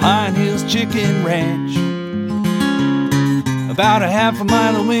at the Pine Hills Chicken Ranch. About a half a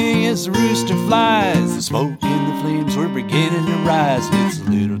mile away as the rooster flies, the smoke and the flames were beginning to rise, and it's a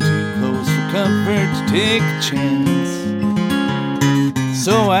little too close for comfort to take a chance.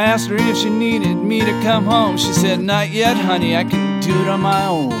 So I asked her if she needed me to come home. She said, not yet, honey, I can do it on my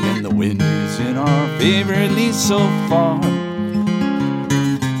own, and the wind is in our favor, at least so far.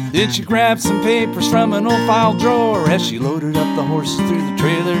 Then she grabbed some papers from an old file drawer as she loaded up the horses through the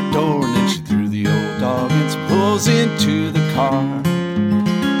trailer door, and then she threw the old dog and some clothes into the car.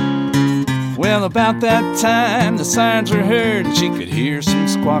 Well, about that time, the sirens were heard, and she could hear some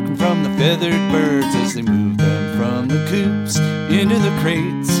squawking from the feathered birds as they moved them from the coops into the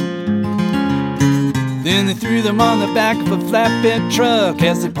crates. Then they threw them on the back of a flatbed truck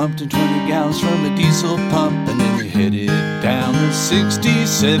as they pumped in 20 gallons from a diesel pump, and then they headed down the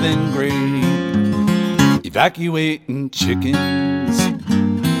 67 grade. Evacuating chickens,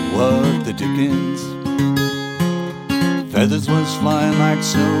 what the dickens. Feathers was flying like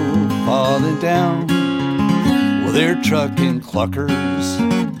snow falling down. Well, they're trucking cluckers,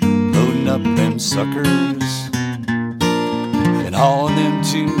 loading up them suckers, and hauling them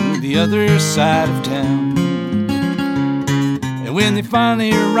to the other side of town. And when they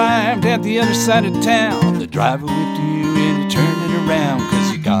finally arrived at the other side of town, the driver whipped you and he turned it around,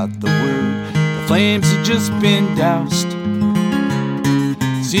 'cause he got the word the flames had just been doused.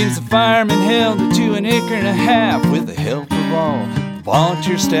 Seems the firemen held it to 1.5 acres with the help of all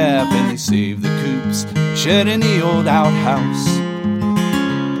volunteer staff, and they saved the coops, shed in the old outhouse.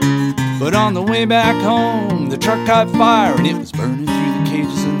 But on the way back home, the truck caught fire and it was burning through the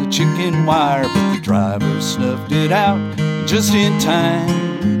cages and the chicken wire, but the driver snuffed it out just in time.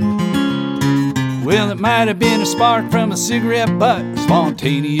 Well, it might have been a spark from a cigarette butt,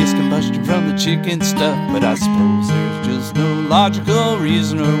 spontaneous combustion from the chicken stuff, but I suppose there's just no logical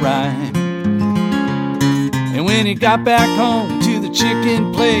reason or rhyme. And when he got back home to the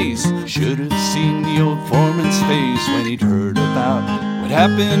chicken place, should have seen the old foreman's face when he'd heard about what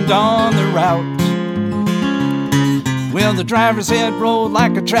happened on the route. Well, the driver's head rolled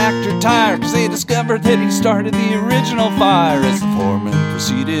like a tractor tire, 'cause they discovered that he started the original fire as the foreman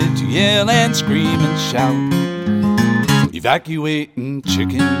proceeded to yell and scream and shout. Evacuating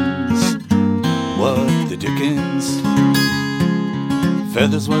chickens, what the dickens.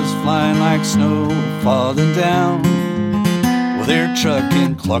 Feathers was flying like snow falling down. Well, they're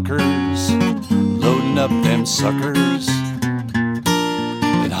trucking cluckers, loading up them suckers,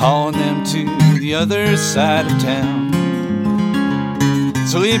 and hauling them to the other side of town.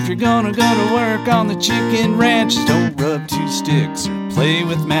 So if you're gonna go to work on the chicken ranch, don't rub 2 sticks or play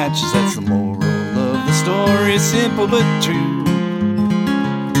with matches. That's the moral of the story, simple but true.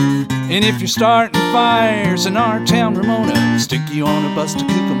 And if you're starting fires in our town, Ramona, stick you on a bus to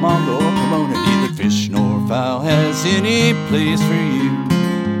Cucamonga or Pomona. Neither fish nor fowl has any place for you.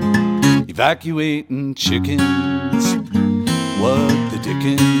 Evacuating chickens, what the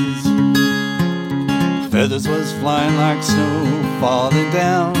dickens. Feathers was flying like snow falling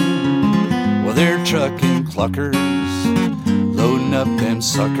down. Well, they're trucking cluckers, loading up them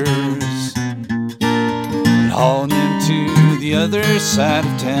suckers, and hauling them to the other side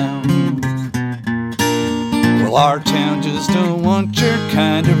of town. Well, our town just don't want your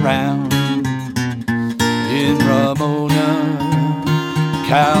kind around. In Ramona,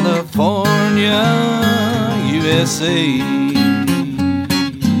 California, USA.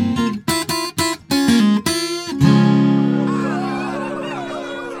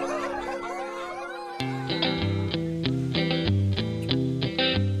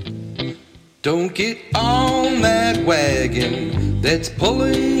 Don't get on that wagon that's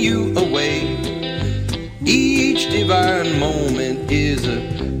pulling you away. Each divine moment is a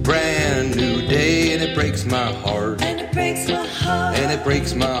brand new day, and it breaks my heart. And it breaks my heart. And it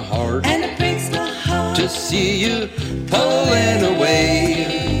breaks my heart. And it breaks my heart to see you pulling away,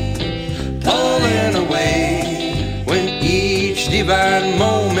 pulling away. When each divine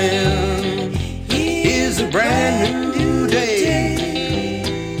moment is a brand new day.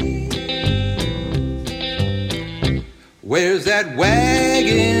 Where's that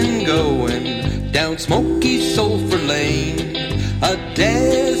wagon going? Down smoky Sulphur Lane, a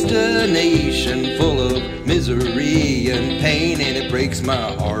destination full of misery and pain, and it breaks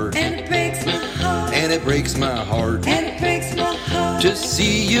my heart. And it breaks my heart. And it breaks my heart. And it breaks my heart to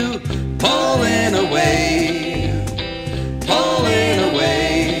see you pulling away, pulling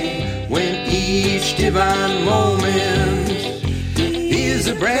away. When each divine moment is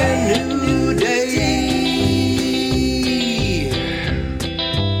a brand new day.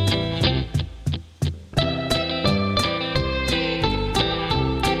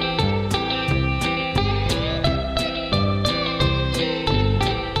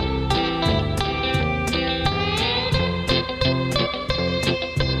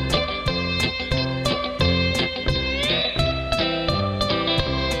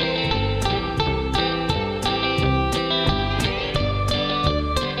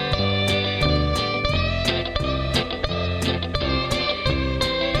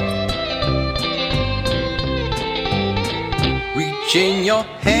 In your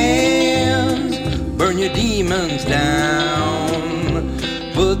hands, burn your demons down.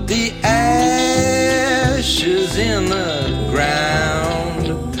 Put the inches in the ground,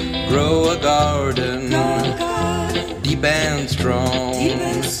 grow a garden, deep and strong.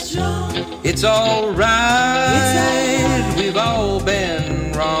 It's all right, we've all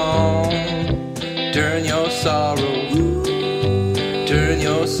been wrong. Turn your sorrow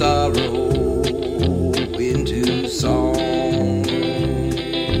into song.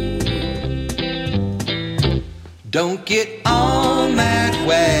 Don't get on that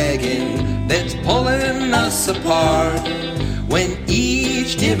wagon that's pulling us apart, when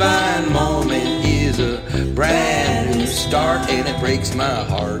each divine moment is a brand new start. And it breaks my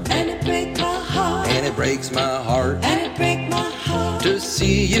heart, and it breaks my heart, and it breaks my heart, and it breaks my heart to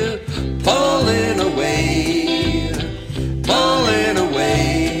see you pulling away,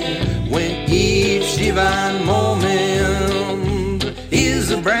 when each divine moment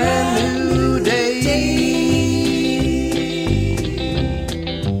is a brand new day.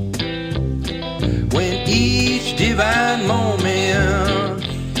 When each divine moment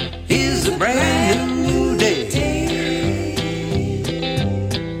is a brand new day.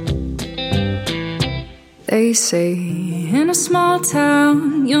 They say in a small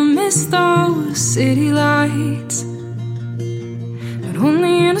town you'll miss those city lights, but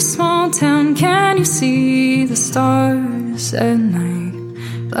only in a small town can you see the stars at night,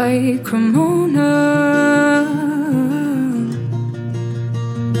 like Cremona,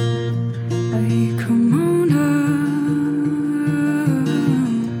 like Cremona.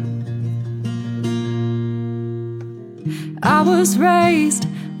 I was raised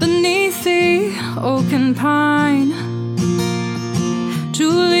beneath the oak and pine.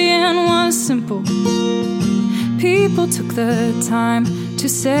 Julian was simple. People took the time to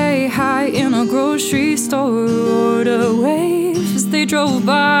say hi in a grocery store or to wave as they drove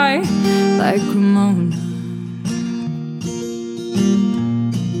by, like Ramona.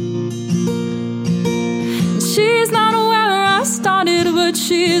 She's not where I started, but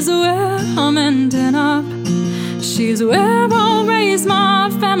she's where I'm ending up. She's where I'll raise my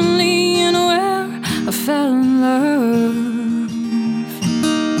family and where I fell in love.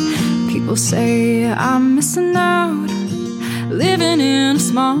 People say I'm missing out, living in a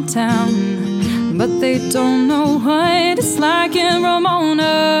small town, but they don't know what it's like in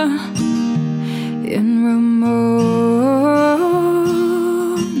Ramona. In Ramona,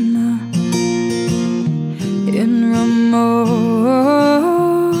 in Ramona.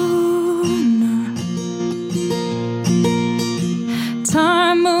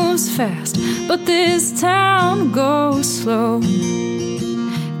 Time moves fast, but this town goes slow.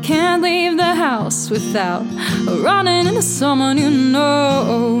 Can't leave the house without running into someone you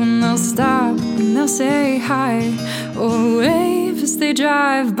know. And they'll stop and they'll say hi or wave as they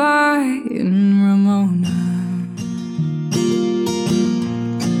drive by in Ramona.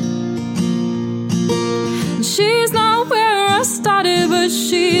 She's not where I started, but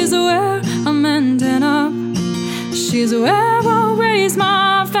she's where I'm ending up. She's where I'll raise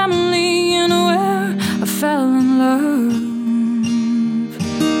my family and where I fell in love.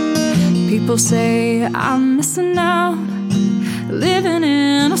 People say I'm missing out, living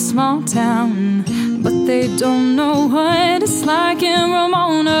in a small town, but they don't know what it's like in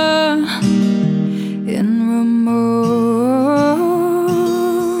Ramona. In Ramona,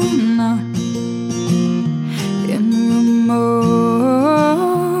 in Ramona.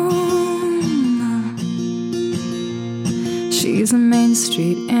 She's a Main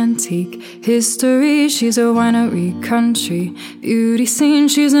Street antique history. She's a winery country beauty scene.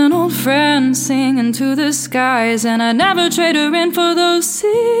 She's an old friend singing to the skies, and I'd never trade her in for those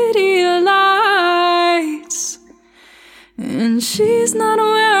city lights. And she's not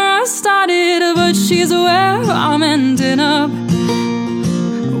where I started, but she's where I'm ending up,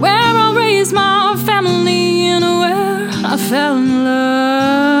 where I'll raise my family and where I fell in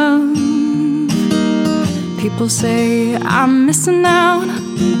love. People say I'm missing out,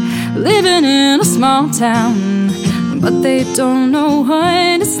 living in a small town, but they don't know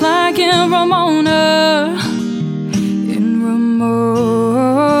what it's like in Ramona. In Ramona,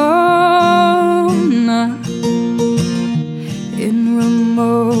 in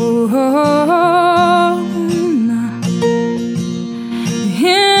Ramona,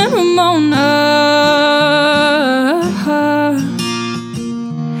 in Ramona,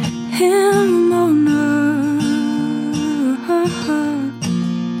 in Ramona.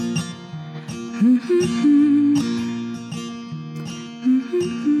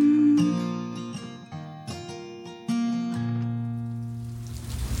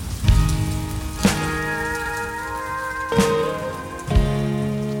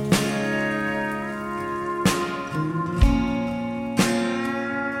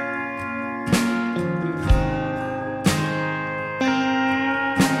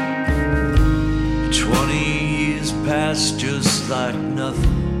 past just like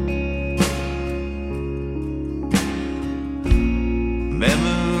nothing.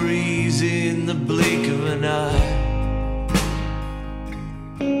 Memories in the blink of an eye.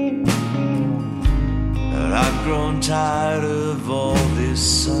 But I've grown tired of all this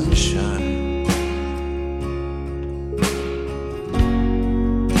sunshine.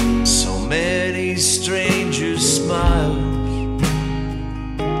 So many strangers smile.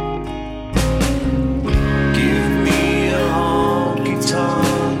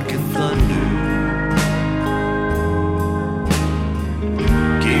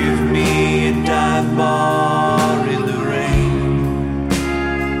 Bar in the rain.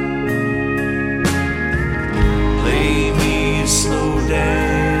 Play me a slow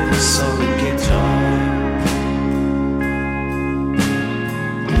dance on the guitar.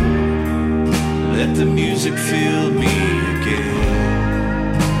 Let the music fill me again.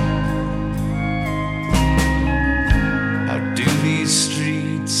 How do these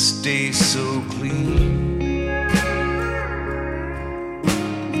streets stay so clean?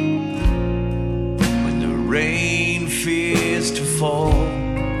 Rain fears to fall.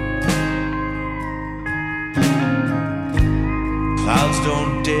 Clouds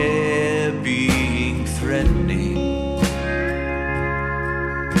don't dare being threatening.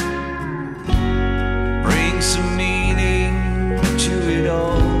 Bring some meaning to it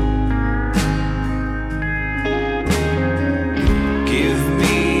all. Give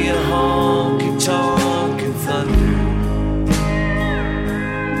me a honky-tonk and thunder.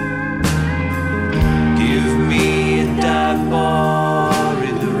 Dive bar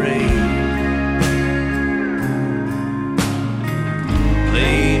in the rain.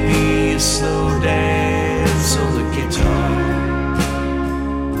 Play me a slow dance on the guitar.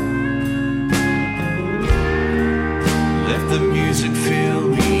 Let the music fill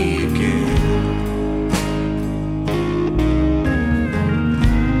me again.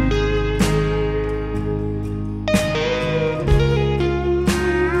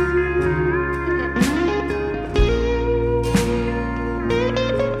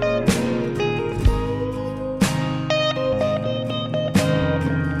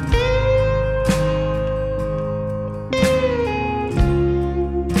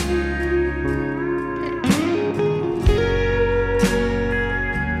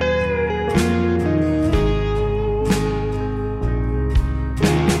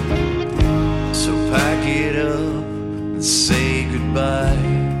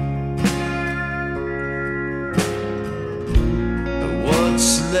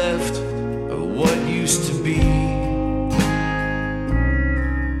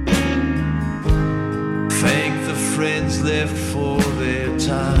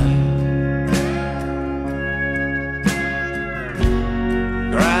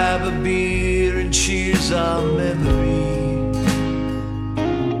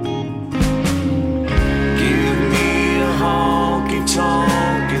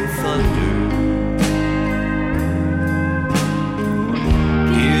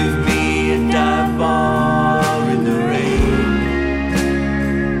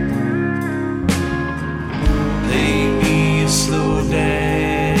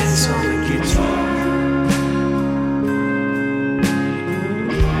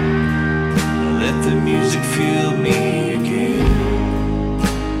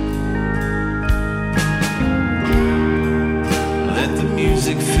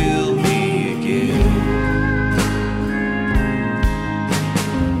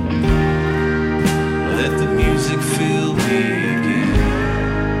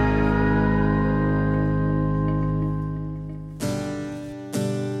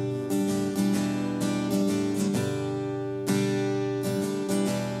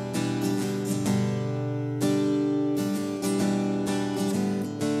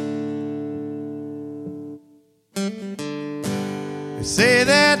 Say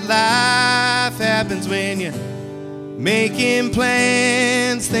that life happens when you're making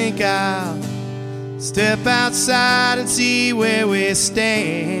plans. Think I'll step outside and see where we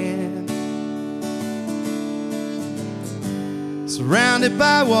stand. Surrounded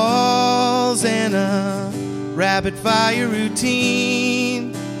by walls and a rapid fire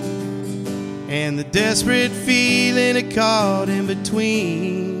routine, and the desperate feeling of caught in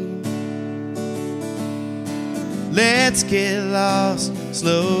between. Let's get lost,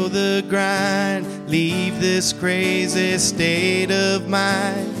 slow the grind, leave this crazy state of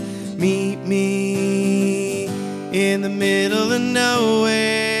mind. Meet me in the middle of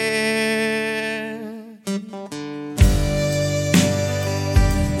nowhere.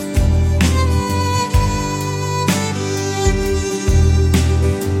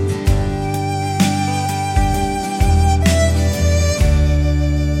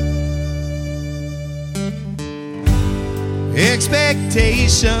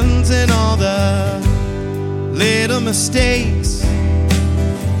 expectations and all the little mistakes.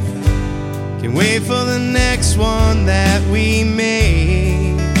 Can't wait for the next one that we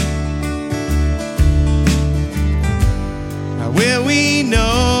make. How will we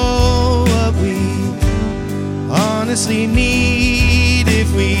know what we honestly need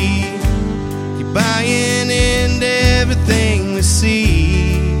if we keep buying into everything we see?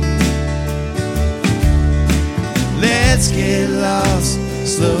 Let's get lost,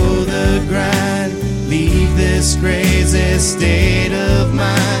 slow the grind, leave this crazy state of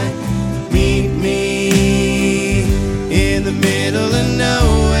mind. Meet me in the middle of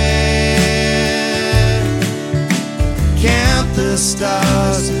nowhere. Count the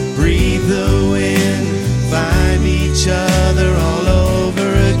stars, breathe the wind, find each other all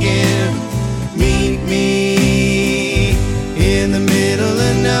over again. Meet me in the middle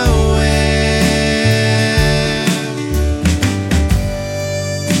of nowhere.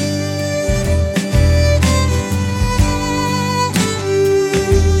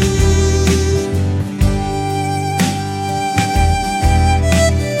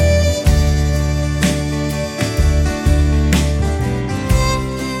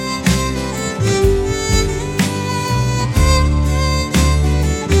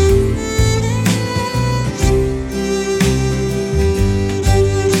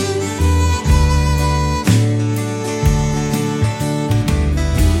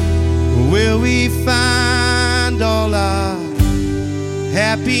 Find all our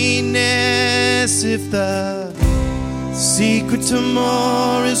happiness if the secret to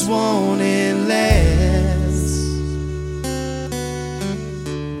more is wanting less?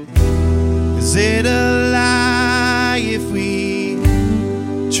 Is it a lie if we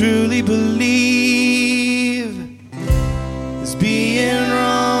truly believe? Is being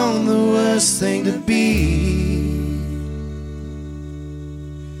wrong the worst thing to be?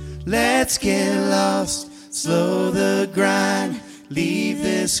 Let's get lost, slow the grind, leave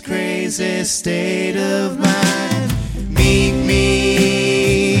this crazy state of mind. Meet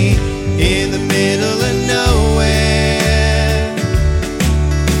me in the middle of nowhere.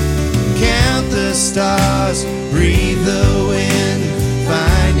 Count the stars, breathe the wind,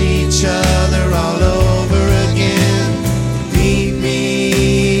 find each other all over again. Meet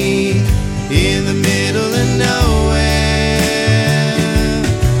me in the middle of nowhere.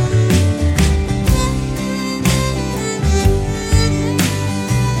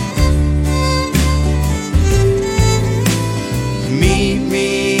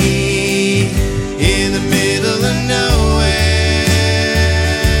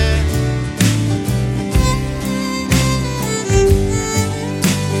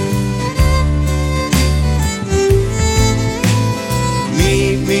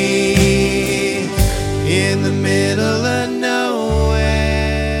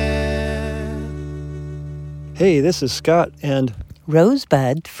 Hey, this is Scott and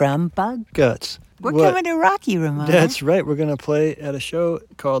Rosebud from Bug Guts. We're coming to rock you, Ramona. That's right. We're going to play at a show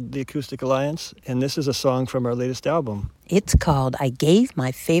called The Acoustic Alliance, and this is a song from our latest album. It's called I Gave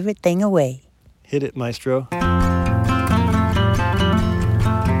My Favorite Thing Away. Hit it, maestro.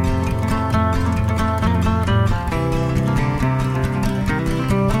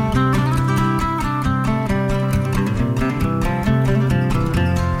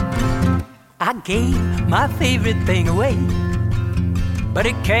 I gave my favorite thing away, but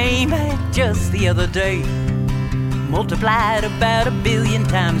it came back just the other day, multiplied about 1 billion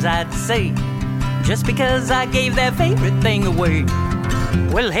times, I'd say, just because I gave that favorite thing away.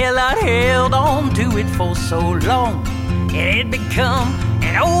 Well, hell, I'd held on to it for so long, it had become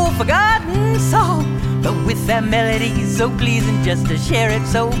an old forgotten song. But with that melody so pleasing, just to share it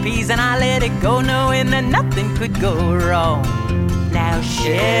so pleasing, I let it go knowing that nothing could go wrong. Now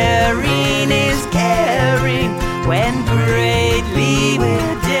sharing is caring when greatly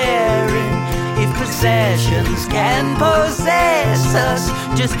we're daring. If possessions can possess us,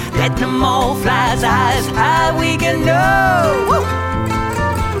 just let them all fly as high we can know. Woo!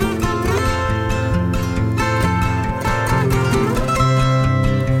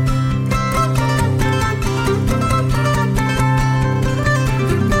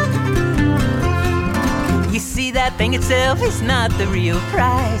 That thing itself is not the real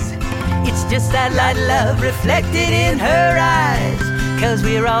prize. It's just that light of love reflected in her eyes. Cause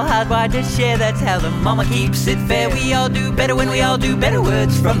we're all hardwired to share, that's how the mama keeps it fair. We all do better when we all do better,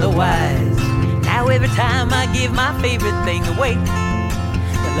 words from the wise. Now every time I give my favorite thing away,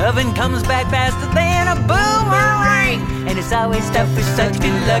 the loving comes back faster than a boomerang. And it's always stuff for such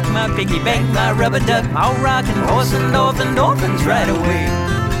good luck. My piggy bank, my rubber duck, my rockin' horse and orphans right away.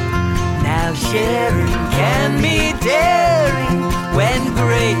 Now while sharing can be daring. When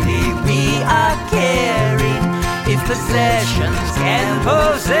greatly we are caring, if possessions can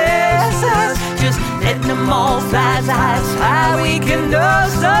possess us, just let them all fly as high we can go.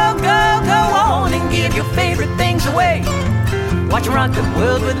 So go on and give your favorite things away. Watch them rock the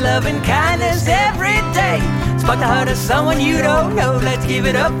world with love and kindness every day. Spark the heart of someone you don't know. Let's give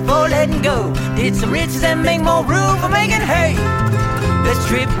it up for letting go. Did some riches and make more room for making hay. Let's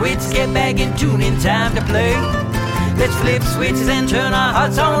trip wits, get back in tune in time to play. Let's flip switches and turn our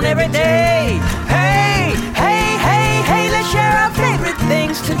hearts on every day. Hey, hey, hey, hey, let's share our favorite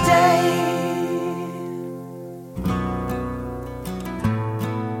things today.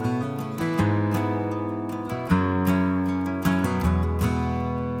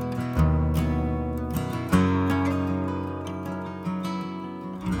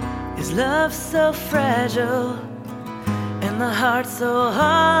 Is love so fragile and the heart so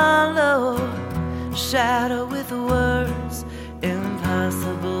hollow? Shadow with words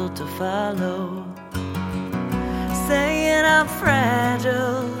impossible to follow. Saying I'm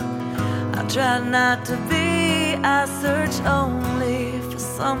fragile, I try not to be. I search only for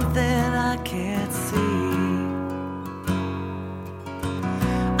something I can't see.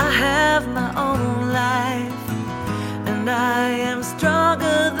 I have my own life, and I am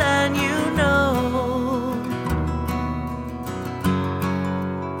stronger than you know.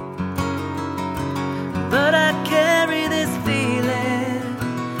 But I carry this feeling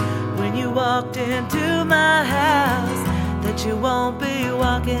when you walked into my house that you won't be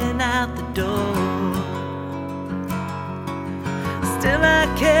walking out the door. Still I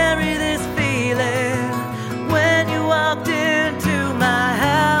carry this feeling when you walked into my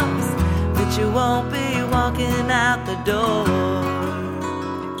house that you won't be walking out the door.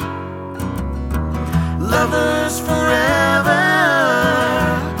 Lovers forever,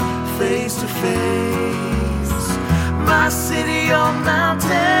 face to face. My city or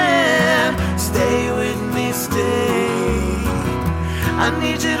mountain, stay with me, stay. I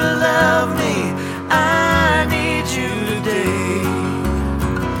need you to love me, I need you today.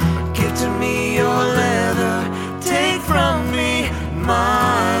 Give to me your leather, take from me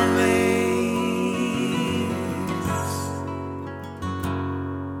my lace.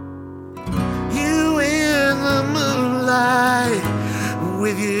 You in the moonlight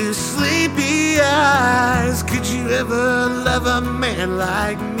with your sleepy eyes, could you ever love a man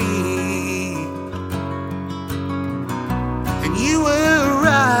like me? And you were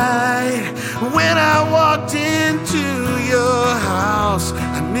right when I walked into your house.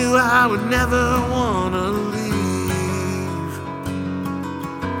 I knew I would never want to leave.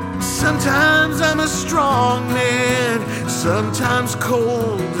 Sometimes I'm a strong man, sometimes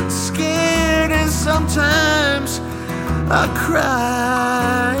cold and scared, and sometimes I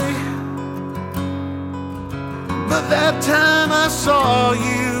cry. But that time I saw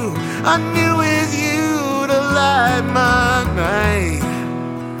you, I knew with you to light my night,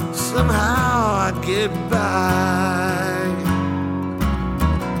 somehow I'd get by.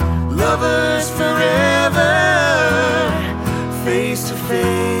 Lovers forever, face to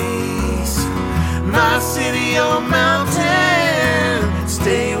face. My city or mountain,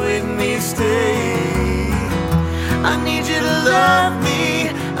 stay with me, stay. I need you to love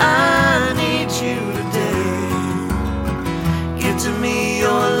me, I need you today. Give to me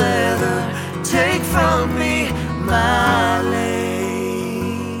your leather, take from me my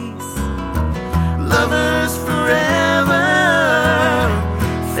lace. Lovers forever,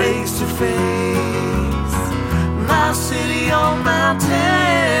 face to face. My city or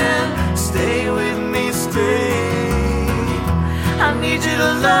mountain, stay with me, stay. I need you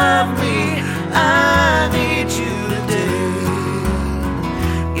to love me, I need you.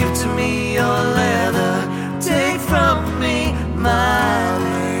 Give to me your leather, take from me my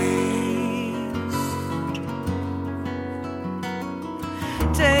lace.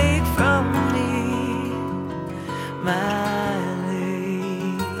 Take from me my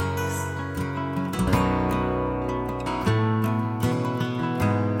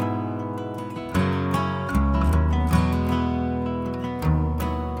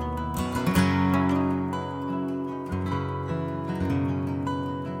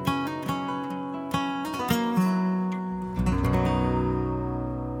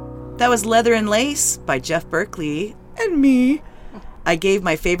That was Leather and Lace by Jeff Berkeley and me. I Gave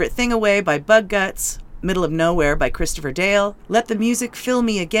My Favorite Thing Away by Bug Guts. Middle of Nowhere by Christopher Dale. Let the Music Fill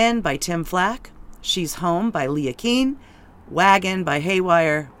Me Again by Tim Flack. She's Home by Leah Keane. Wagon by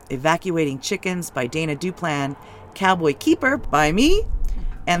Haywire. Evacuating Chickens by Dana Duplan. Cowboy Keeper by me.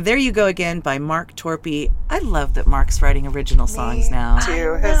 And There You Go Again by Mark Torpy. I love that Mark's writing original songs now.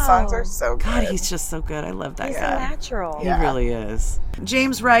 Too. His songs are so good. God, he's just so good. I love that guy. Natural. He really is.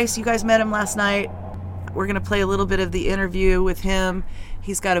 James Rice, you guys met him last night. We're going to play a little bit of the interview with him.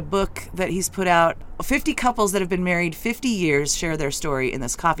 He's got a book that he's put out. 50 couples that have been married 50 years share their story in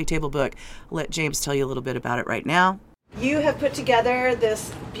this coffee table book. I'll let James tell you a little bit about it right now. You have put together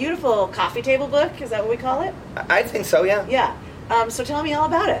this beautiful coffee table book. Is that what we call it? I think so, yeah. Yeah. So tell me all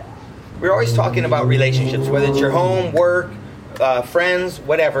about it. We're always talking about relationships, whether it's your home, work, friends,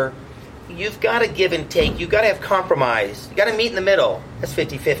 whatever. You've got to give and take. You've got to have compromise. You got to meet in the middle. That's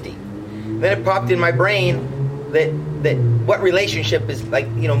 50-50. Then it popped in my brain that what relationship is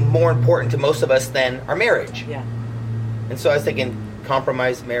more important to most of us than our marriage. Yeah. And so I was thinking,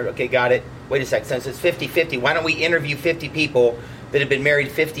 compromise, marriage. Okay, got it. Wait a second. Since it's 50-50, why don't we interview 50 people that have been married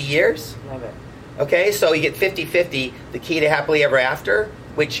 50 years? Love it. Okay, so you get 50-50, the key to happily ever after,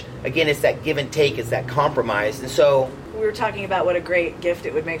 which, again, is that give and take, is that compromise. And so we were talking about what a great gift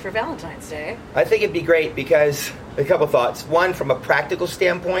it would make for Valentine's Day. I think it'd be great because a couple thoughts. One, from a practical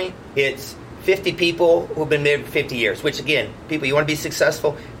standpoint, it's 50 people who've been married for 50 years, which, again, people, you want to be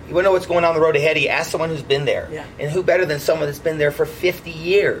successful, you want to know what's going on the road ahead of you, ask someone who's been there. Yeah. And who better than someone that's been there for 50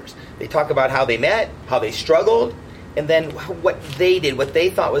 years? They talk about how they met, how they struggled, and then what they did, what they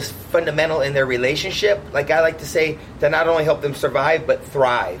thought was fundamental in their relationship. Like I like to say, to not only help them survive, but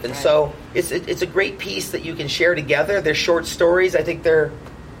thrive. And so it's a great piece that you can share together. They're short stories. I think they're,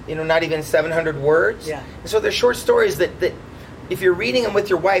 not even 700 words. Yeah. And so they're short stories that if you're reading them with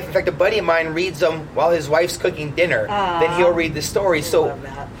your wife, in fact, a buddy of mine reads them while his wife's cooking dinner, then he'll read the story. So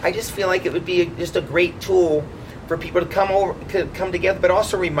I just feel like it would be just a great tool for people to come together, but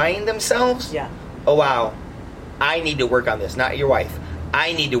also remind themselves, oh, wow, I need to work on this, not your wife.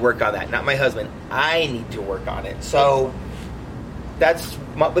 I need to work on that, not my husband. I need to work on it. So that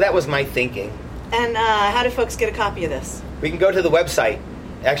was my thinking. And how do folks get a copy of this? We can go to the website,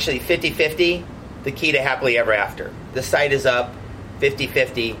 actually 50-50, the key to happily ever after. The site is up,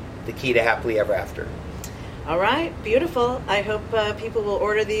 50-50, the key to happily ever after. All right, beautiful. I hope people will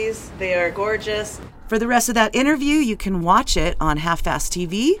order these. They are gorgeous. For the rest of that interview, you can watch it on Half Fast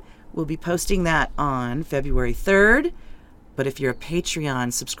TV. We'll be posting that on February 3rd. But if you're a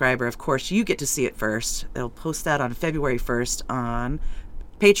Patreon subscriber, of course, you get to see it first. They'll post that on February 1st on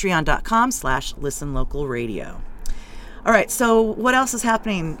patreon.com/listenlocalradio. All right, so what else is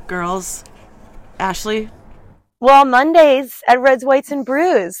happening, girls? Ashley? Well, Mondays at Reds, Whites, and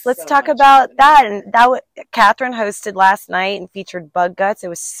Brews. Let's talk about that. And Catherine hosted last night and featured Bug Guts. It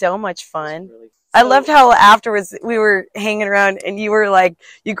was so much fun. I loved how afterwards we were hanging around and you were like,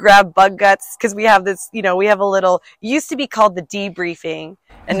 you grabbed Bug Guts because we have this, we have a little, it used to be called the debriefing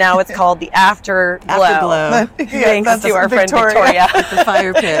and now it's called the afterglow. Thanks to our friend Victoria. The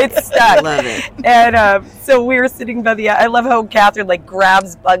fire pit. It's stuck. I love it. And so we were sitting by I love how Catherine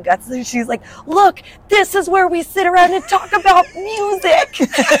grabs Bug Guts and she's like, look, this is where we sit around and talk about music.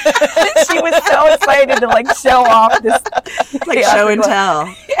 She was so excited to show off this. Show and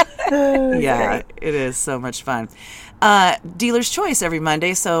tell. Yeah, it is so much fun. Dealer's Choice every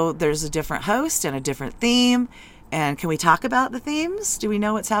Monday, so there's a different host and a different theme. And can we talk about the themes? Do we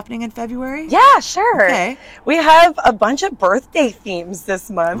know what's happening in February? Yeah, sure. Okay. We have a bunch of birthday themes this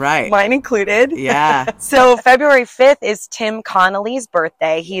month. Right. Mine included. Yeah. So February 5th is Tim Connolly's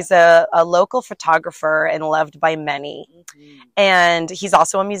birthday. He's a local photographer and loved by many. Mm-hmm. And he's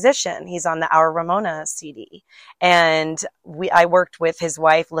also a musician. He's on the Our Ramona CD. And I worked with his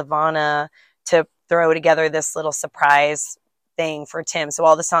wife, Lavana, to throw together this little surprise thing for Tim. So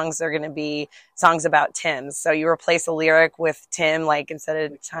all the songs are going to be songs about Tim. So you replace a lyric with Tim,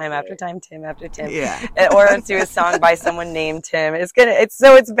 instead of time after time, Tim after Tim. Yeah. Or do a song by someone named Tim.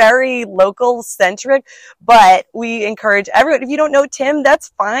 It's very local centric, but we encourage everyone. If you don't know Tim, that's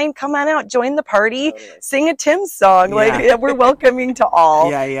fine. Come on out, join the party, sing a Tim song. Yeah. We're welcoming to all.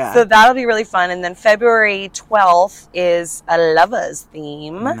 Yeah. So that'll be really fun. And then February 12th is a Lovers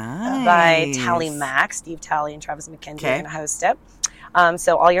theme by Tally Mack. Steve Talley and Travis McKenzie are going to host it.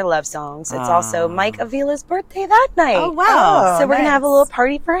 So all your love songs. It's also Mike Avila's birthday that night. Oh, wow. So we're going to have a little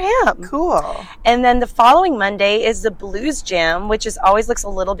party for him. Cool. And then the following Monday is the Blues Jam, which always looks a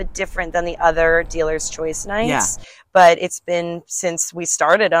little bit different than the other Dealer's Choice nights. Yeah. But it's been since we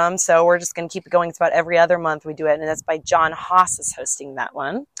started them, so we're just going to keep it going. It's about every other month we do it, and that's by John Haas is hosting that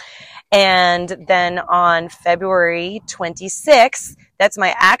one. And then on February 26th, That's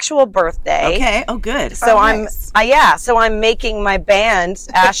my actual birthday. Okay. Oh, good. So nice. So I'm making my band,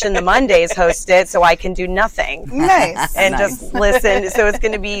 Ash and the Mondays, host it so I can do nothing. Nice. And just listen. So it's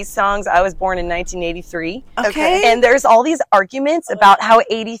going to be songs. I was born in 1983. Okay. And there's all these arguments about how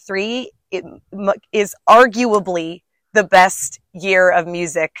 83 is arguably the best year of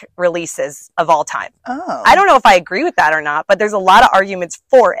music releases of all time. Oh. I don't know if I agree with that or not, but there's a lot of arguments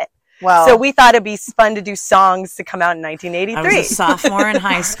for it. Well, So we thought it'd be fun to do songs to come out in 1983. I was a sophomore in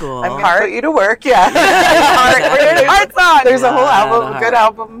high school. I'm going to put you to work, yeah. Art song. There's a whole album, Heart. good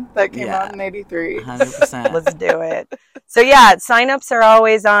album that came Yeah. out in 83. 100%. Let's do it. So yeah, signups are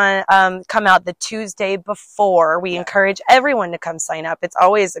always on, come out the Tuesday before. We encourage everyone to come sign up. It's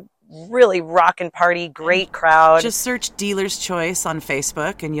always a really rockin' party, great crowd. Just search Dealer's Choice on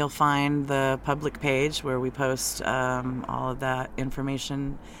Facebook and you'll find the public page where we post all of that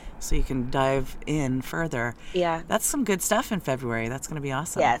information so you can dive in further. Yeah. That's some good stuff in February. That's going to be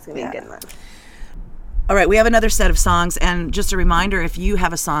awesome. Yeah, it's going to be a good month. All right, we have another set of songs, and just a reminder, if you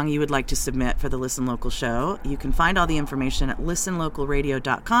have a song you would like to submit for the Listen Local show, you can find all the information at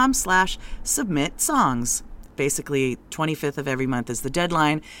listenlocalradio.com/submit songs. Basically, 25th of every month is the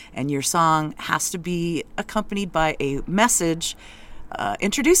deadline, and your song has to be accompanied by a message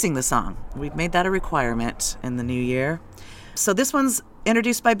introducing the song. We've made that a requirement in the new year. So this one's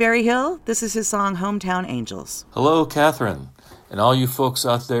introduced by Barry Hill. This is his song, Hometown Angels. Hello, Catherine, and all you folks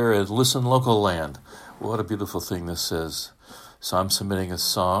out there at Listen Local Land. What a beautiful thing this is. So I'm submitting a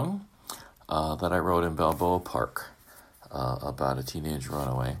song that I wrote in Balboa Park about a teenage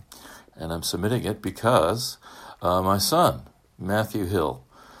runaway. And I'm submitting it because my son, Matthew Hill,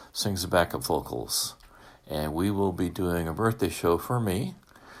 sings the backup vocals. And we will be doing a birthday show for me.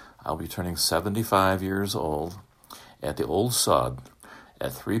 I'll be turning 75 years old at the Old Sod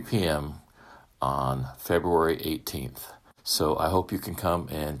at 3 p.m. on February 18th. So I hope you can come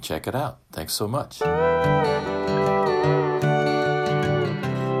and check it out. Thanks so much.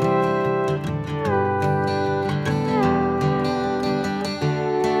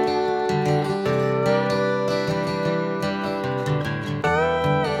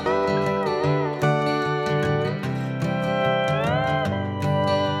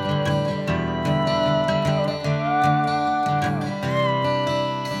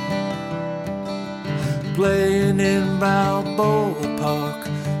 Playing in Balboa Park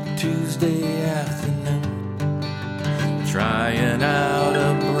Tuesday afternoon, trying out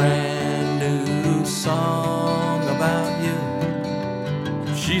a brand new song about you.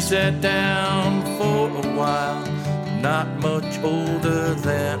 She sat down for a while, not much older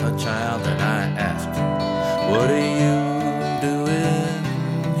than a child, and I asked her, "What are you doing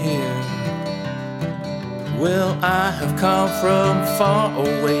here?" "Well, I have come from far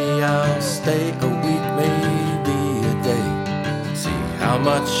away. I'll stay a week, maybe a day. See how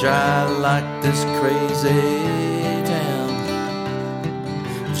much I like this crazy town.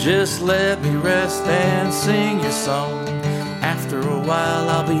 Just let me rest and sing your song. After a while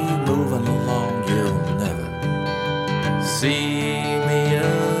I'll be moving along. You'll never see me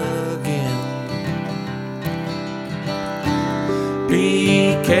again.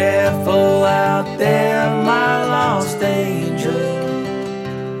 Be careful out there, my lost angel.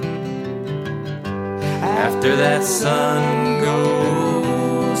 After that sun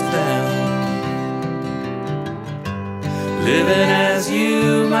goes down, living as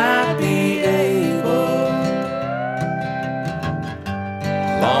you might be able,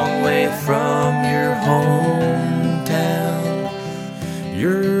 long way from your hometown,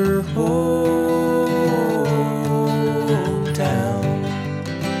 your hometown.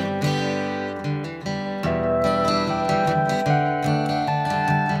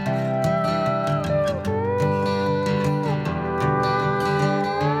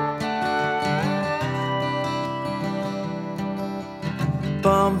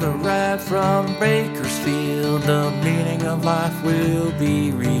 Bummed to ride from Bakersfield, the meaning of life will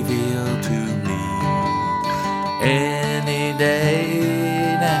be revealed to me any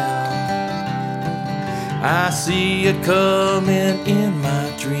day now. I see you coming in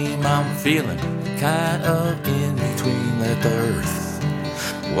my dream. I'm feeling kind of in between. Let the earth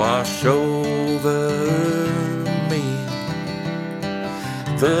wash over me.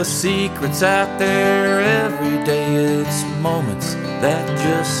 The secret's out there every day. It's moments that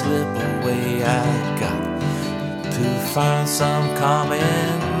just slip away. I got to find some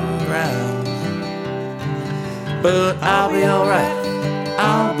common ground, but I'll be alright,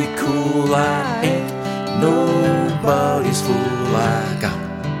 I'll be cool. I ain't nobody's fool. I got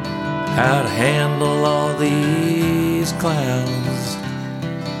how to handle all these clowns.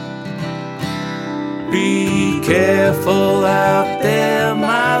 Be careful out there,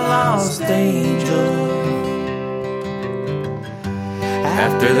 my lost angel.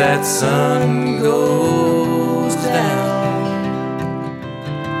 After that sun goes down,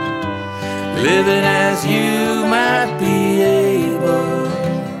 living as you might be able,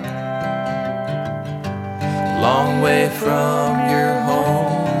 long way from your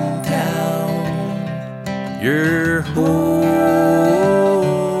hometown, your hometown.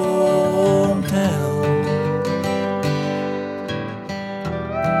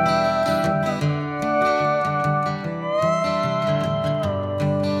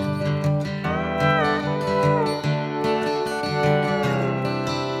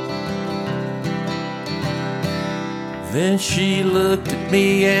 Then she looked at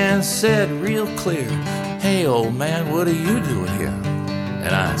me and said real clear, "Hey old man, what are you doing here?"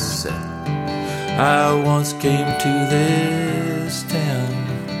 And I said, "I once came to this town.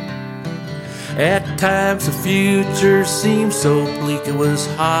 At times the future seemed so bleak, it was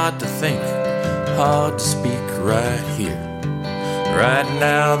hard to think, hard to speak right here. Right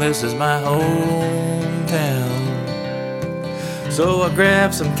now this is my hometown." So I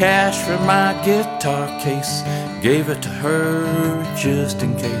grabbed some cash from my guitar case, gave it to her just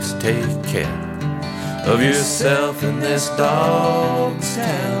in case. Take care of yourself in this dog's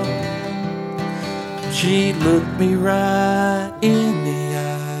town. She looked me right in the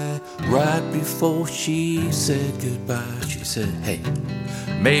eye right before she said goodbye. She said, "Hey,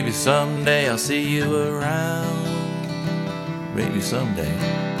 maybe someday I'll see you around. Maybe someday.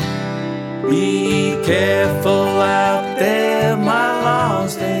 Be careful out there, my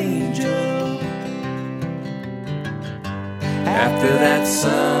lost angel. After that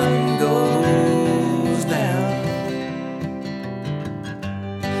sun goes down,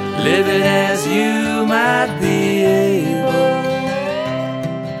 live it as you might be able,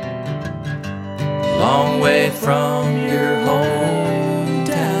 long way from your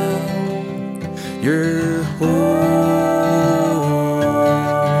hometown, your hometown,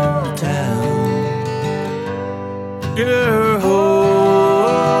 your hometown."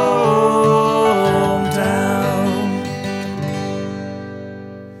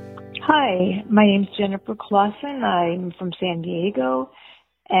 Hi, my name's Jennifer Clausen. I'm from San Diego,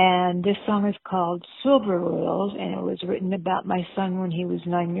 and this song is called Silver Wheels, and it was written about my son when he was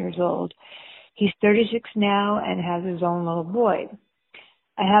 9 years old. He's 36 now and has his own little boy.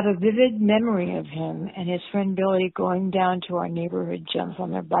 I have a vivid memory of him and his friend Billy going down to our neighborhood jumps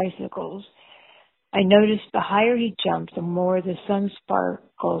on their bicycles. I noticed the higher he jumped, the more the sun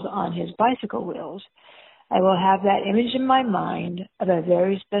sparkles on his bicycle wheels. I will have that image in my mind of a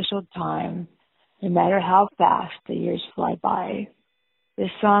very special time, no matter how fast the years fly by.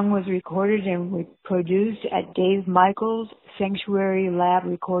 This song was recorded and produced at Dave Michaels Sanctuary Lab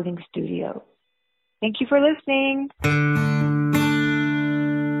Recording Studio. Thank you for listening.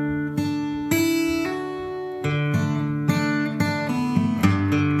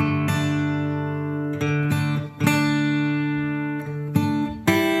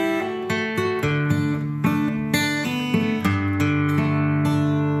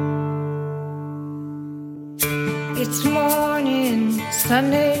 It's morning,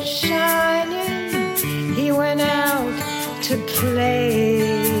 sun is shining, he went out to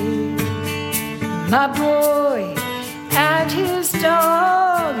play. My boy and his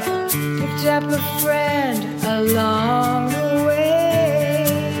dog picked up a friend along the way.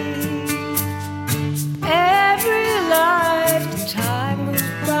 Every lifetime goes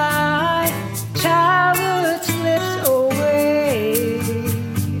by, childhood slips away.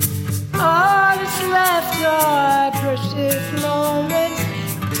 All that's left are precious moments,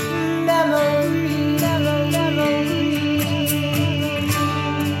 memories,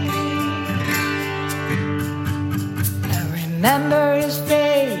 I remember his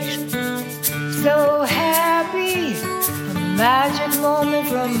face, so happy, a magic moment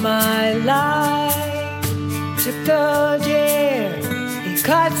from my life. Took the dare, he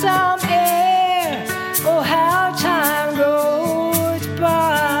caught some air, oh how time goes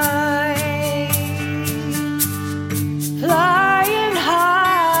by. Flying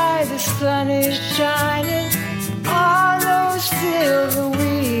high, the sun is shining on those silver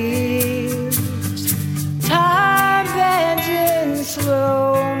wheels. Time bends in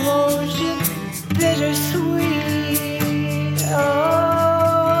slow motion, bittersweet.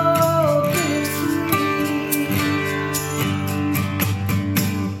 Oh, bittersweet.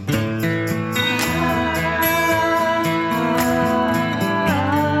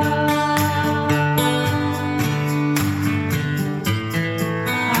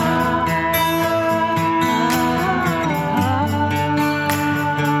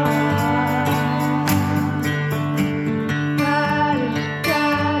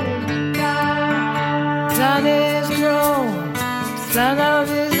 son is grown, son of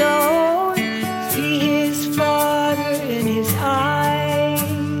his own. See his father in his eye.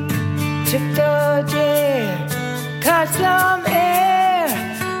 Took the dare, cut some air.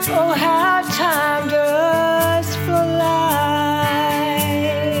 Oh, how time does fly.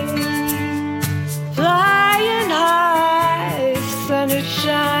 Flying high, sun is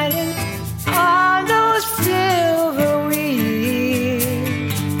shining on those silver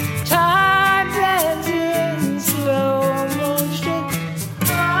wheels. Time blends in slow motion.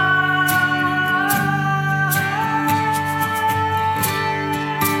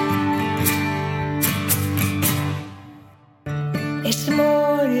 It's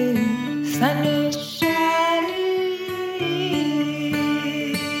morning, sun is shining.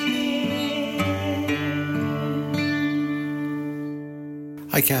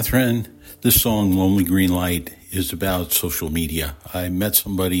 Hi, Catherine. This song, Lonely Green Light, is about social media. I met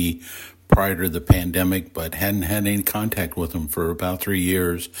somebody prior to the pandemic, but hadn't had any contact with them for about 3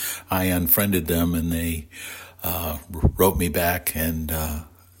 years. I unfriended them, and they wrote me back, and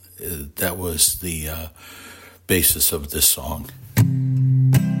that was the basis of this song.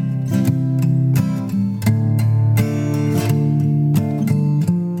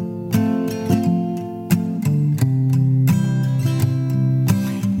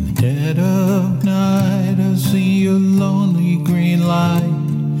 Dead of night, I see a lonely green light.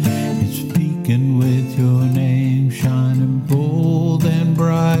 It's beacon with your name shining bold and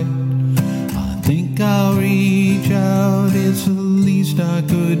bright. I think I'll reach out, it's the least I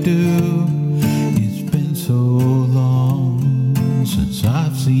could do. It's been so long since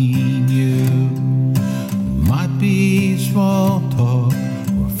I've seen you. It might be small talk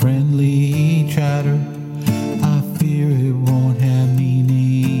or friendly chatter. I fear it won't have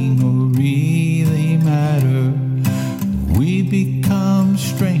meaning or really matter. We become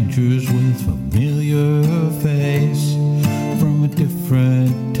strangers with familiar face from a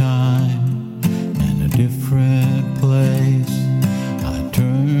different time and a different place. I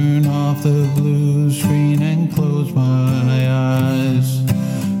turn off the blue screen and close my eyes.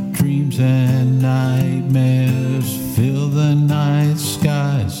 Dreams and nightmares fill the night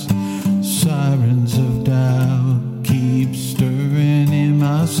skies. Sirens of doubt keep stirring in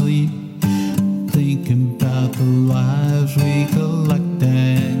my sleep. Thinking about the lives we collect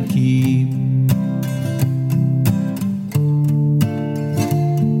and keep.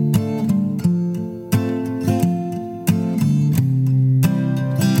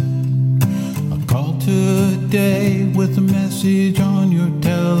 I called today with a message on your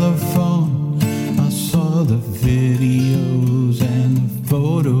telephone. I saw the videos and the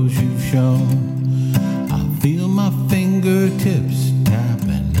photos you've shown. I feel my fingertips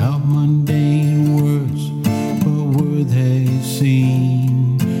tapping out mundane words. But were they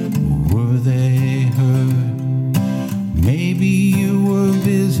seen? Were they heard? Maybe you were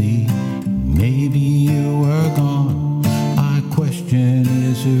busy, maybe you were gone. I question,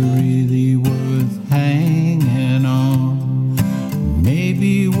 is it really worth hanging on?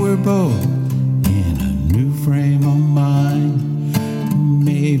 Maybe we're both in a new frame of mind.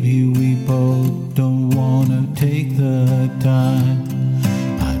 Maybe we both don't wanna take the time.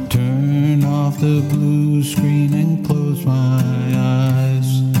 I turn off the blue screen and close my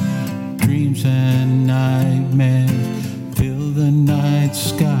eyes. Dreams and nightmares fill the night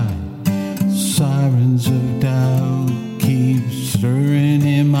sky. Sirens of doubt keep stirring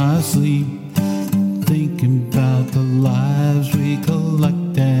in my sleep. Thinking about the lives we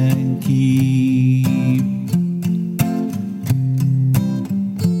collect and keep.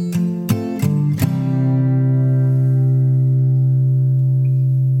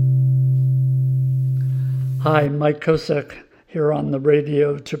 Hi, Mike Kosek here on the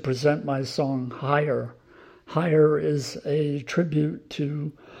radio to present my song Higher. Higher is a tribute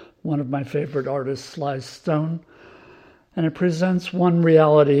to one of my favorite artists, Sly Stone, and it presents one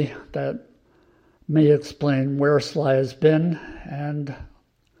reality that may explain where Sly has been and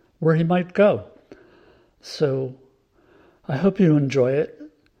where he might go. So I hope you enjoy it,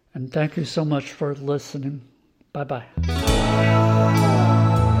 and thank you so much for listening. Bye-bye.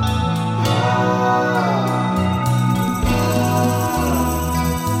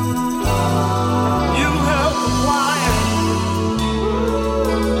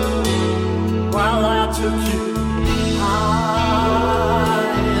 Took you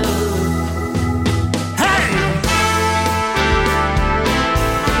higher. Hey!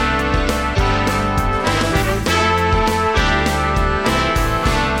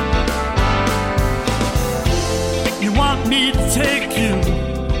 You want me to take you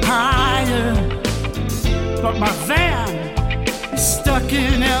higher, but my van is stuck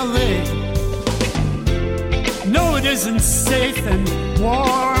in LA. it isn't safe and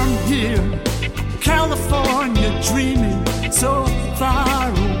warm here. California dreaming so far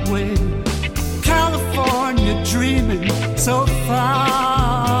away. California dreaming so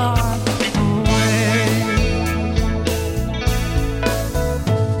far away.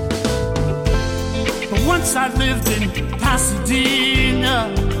 But once I lived in Pasadena,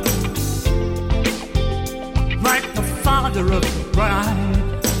 like the father of the bride.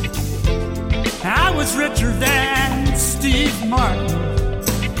 I was richer than Steve Martin,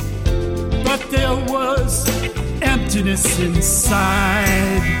 but there was emptiness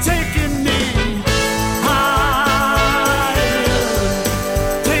inside, taking me higher,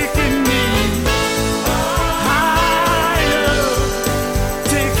 taking me higher,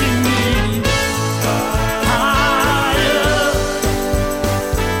 taking me higher.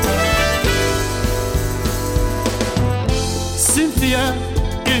 Cynthia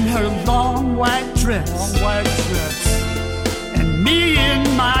in her long white dress, and me in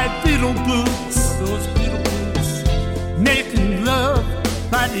my Beatle boots, those Beatle boots, making love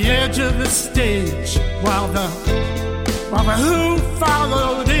by the edge of the stage, while the Who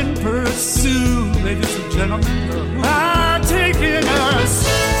followed in pursuit. Ladies and gentlemen, the Who are taking us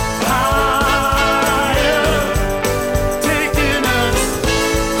higher, taking us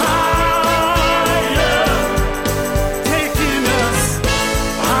higher, taking us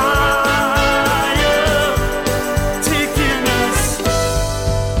higher, taking us.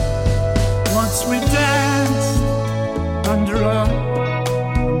 Once we danced under a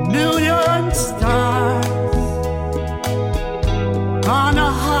million stars on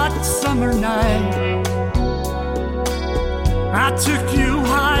a hot summer night. I took you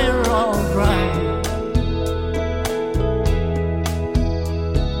higher, all right.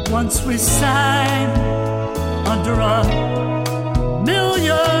 Once we sang under a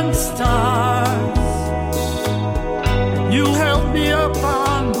million stars. You held me up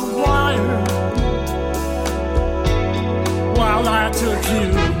on the wire while I took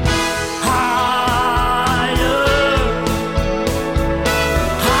you higher,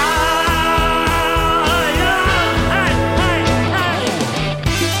 higher. Hey, hey, hey.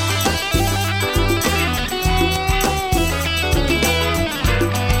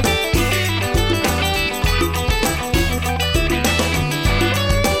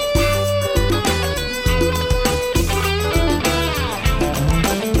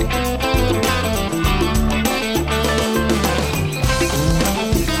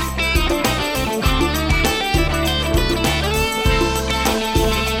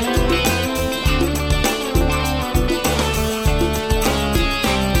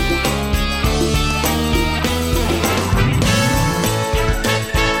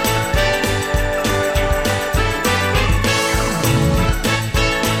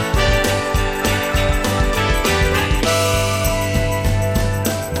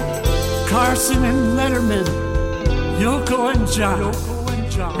 Carson and Letterman, Yoko and John.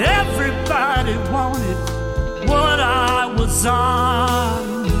 Everybody wanted what I was on.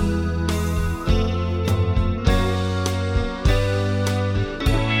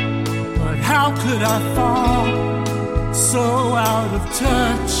 But how could I fall so out of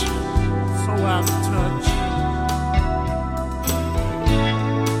touch, so out of touch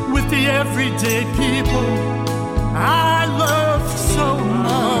with the everyday people I love so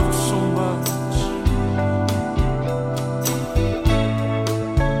much, so much.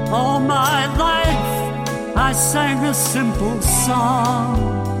 All my life I sang a simple song,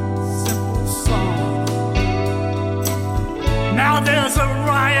 simple song. Now there's a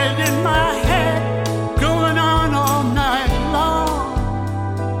riot in my head going on all night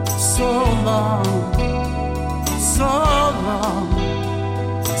long. So long, so long,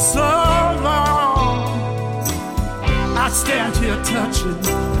 so long. I stand here touching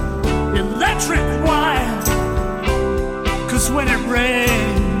electric wire, 'cause when it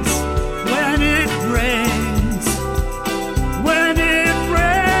rains, when it rains, when it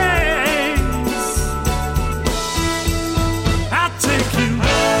rains, I take you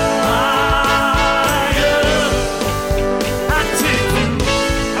higher, I take you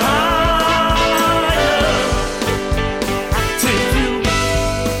higher, I take you.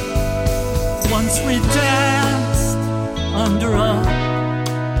 Once we danced under a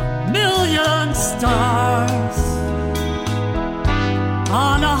million stars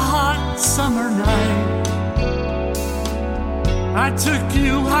on a hot summer night. I took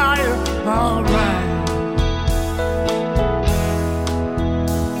you higher, all right.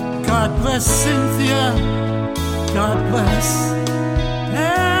 God bless Cynthia, God bless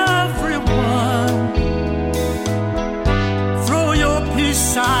everyone. Throw your peace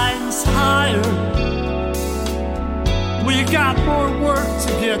signs higher, we got more work to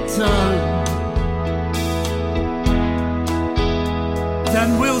get done.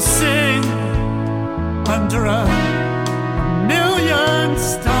 Then we'll sing under a million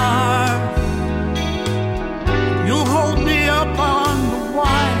stars. You'll hold me up on the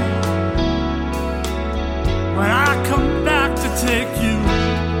wire when I come back to take you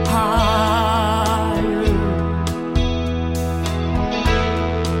higher.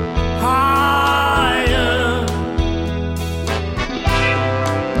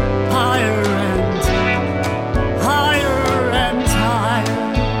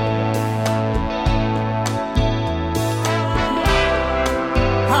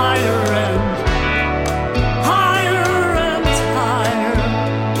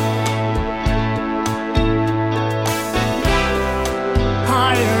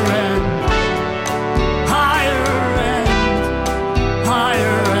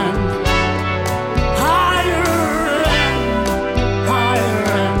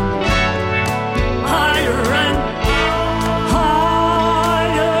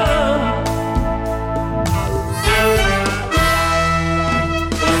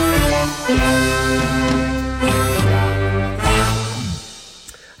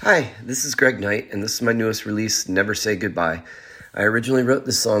 Hi, this is Greg Knight, and this is my newest release, Never Say Goodbye. I originally wrote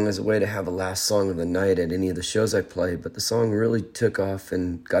this song as a way to have a last song of the night at any of the shows I played, but the song really took off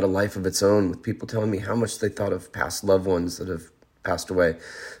and got a life of its own with people telling me how much they thought of past loved ones that have passed away.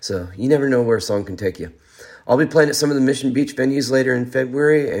 So you never know where a song can take you. I'll be playing at some of the Mission Beach venues later in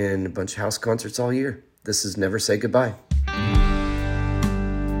February and a bunch of house concerts all year. This is Never Say Goodbye.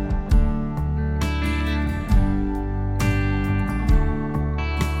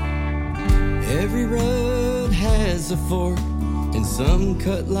 Every road has a fork, and some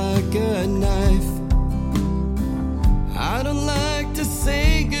cut like a knife. I don't like to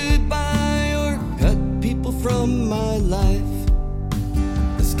say goodbye or cut people from my life.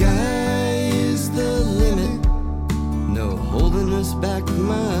 The sky is the limit, no holding us back,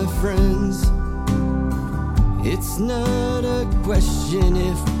 my friends. It's not a question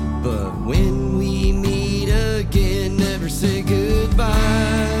if, but when we meet again, never say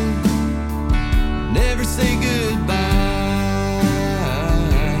goodbye. Never say goodbye.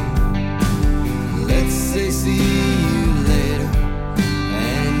 Let's say see you later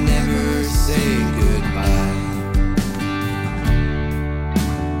and never say goodbye.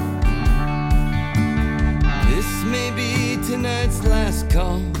 This may be tonight's last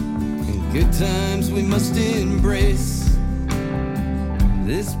call, and good times we must embrace.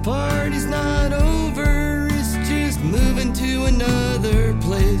 This party's not over, it's just moving to another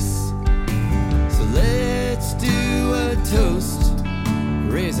place. Let's do a toast,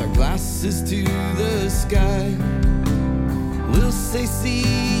 raise our glasses to the sky. We'll say see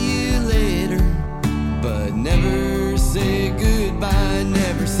you later, but never say goodbye.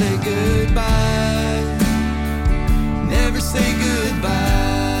 Never say goodbye. Never say goodbye.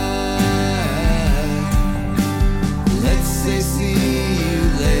 Let's say see you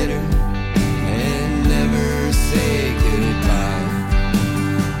later and never say goodbye.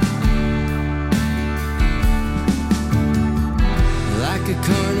 Like a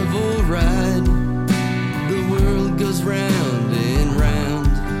carnival ride, the world goes round and round.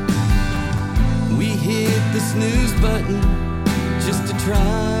 We hit the snooze button just to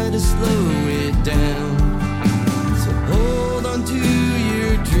try to slow it down. So hold on to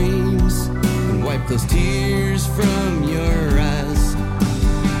your dreams and wipe those tears from your eyes.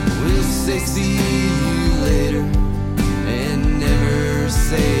 We'll say see you later and never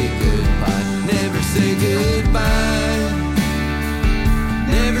say goodbye. Never say goodbye.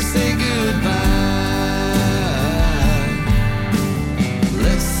 Never say goodbye.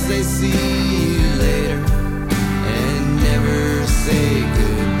 Let's say see you later and never say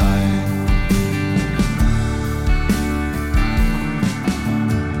goodbye.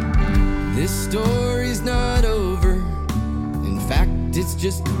 This story's not over. In fact, it's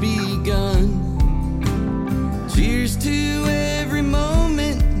just begun. Cheers to every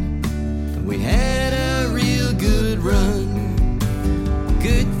moment. We had a real good run.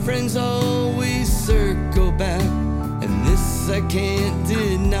 Good friends always circle back, and this I can't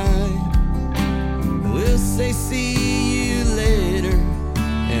deny. We'll say see you later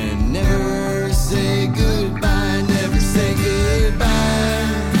and never say goodbye. Never say goodbye.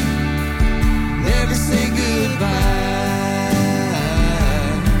 Never say goodbye.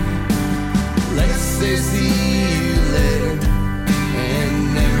 Let's say see you later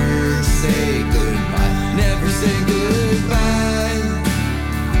and never say goodbye. Never say goodbye.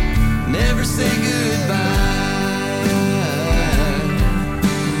 Never say goodbye.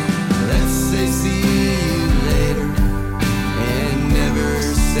 Let's say see you later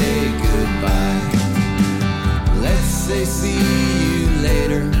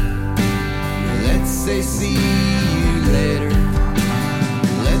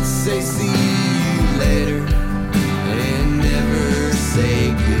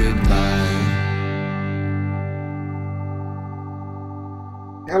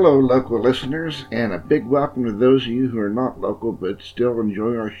Hello, local listeners, and a big welcome to those of you who are not local but still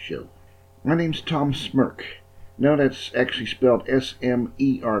enjoy our show. My name's Tom Smirk. No, that's actually spelled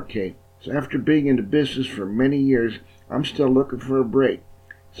S-M-E-R-K. So after being in the business for many years, I'm still looking for a break.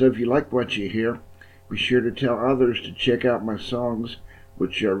 So if you like what you hear, be sure to tell others to check out my songs,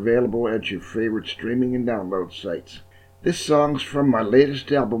 which are available at your favorite streaming and download sites. This song's from my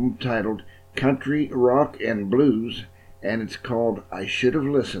latest album titled Country, Rock, and Blues, and it's called I Should Have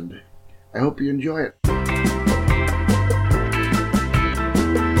Listened. I hope you enjoy it.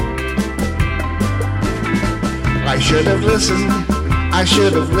 I should have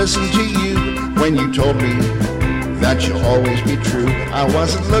listened to you when you told me that you'll always be true. I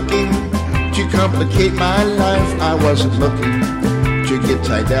wasn't looking to complicate my life. I wasn't looking to get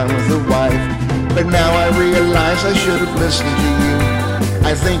tied down with a wife. But now I realize I should have listened to you.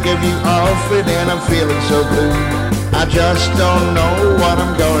 I think of you often and I'm feeling so blue. I just don't know what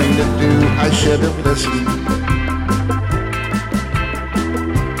I'm going to do. I should have listened.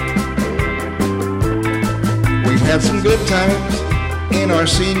 We had some good times in our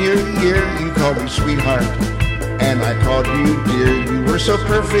senior year. You called me sweetheart and I called you dear. You were so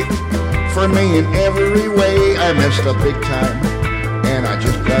perfect for me in every way. I messed up big time and I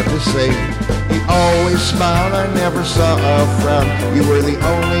just got to say, you always smiled, I never saw a frown. You were the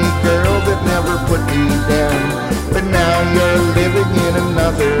only girl that never put me down. But now you're living in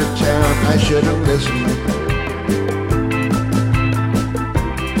another town. I should have listened.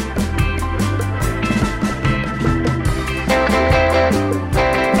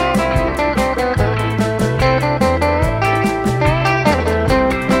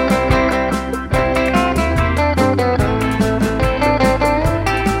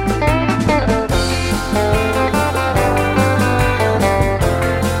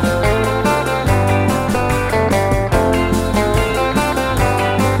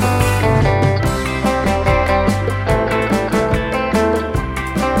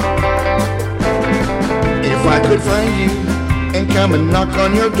 Come and knock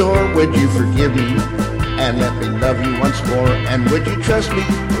on your door, would you forgive me and let me love you once more? And would you trust me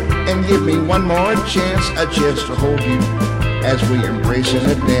and give me one more chance, a chance to hold you as we embrace in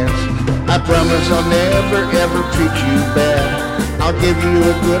a dance? I promise I'll never ever treat you bad. I'll give you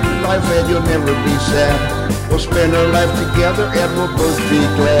a good life and you'll never be sad. We'll spend our life together and we'll both be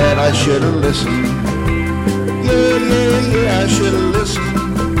glad. I should have listened. Yeah, I should have listened.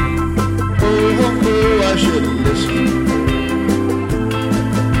 Oh, I should have listened.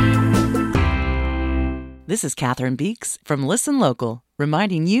 This is Catherine Beeks from Listen Local,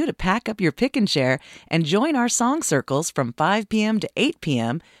 reminding you to pack up your pick and share and join our song circles from 5 p.m. to 8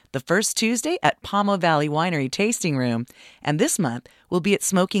 p.m. the first Tuesday at Pomo Valley Winery Tasting Room, and this month we'll be at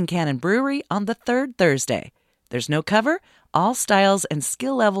Smoking Cannon Brewery on the third Thursday. There's no cover, all styles and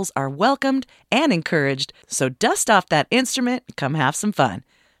skill levels are welcomed and encouraged, so dust off that instrument and come have some fun.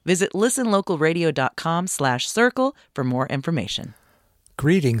 Visit listenlocalradio.com/circle for more information.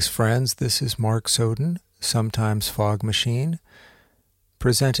 Greetings, friends. This is Mark Soden, sometimes Fog Machine,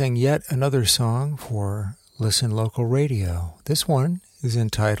 presenting yet another song for Listen Local Radio. This one is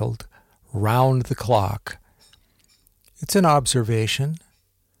entitled Round the Clock. It's an observation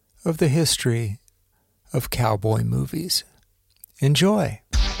of the history of cowboy movies. Enjoy.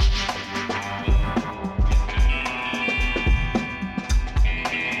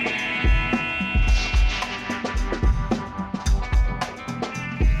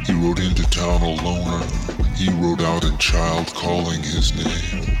 He rode into town a loner. He rode out in child calling his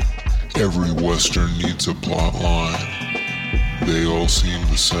name. Every western needs a plot line. They all seem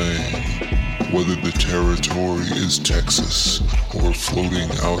the same. Whether the territory is Texas or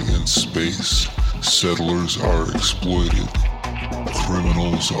floating out in space, settlers are exploited.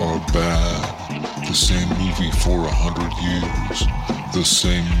 Criminals are bad. The same movie for 100 years. The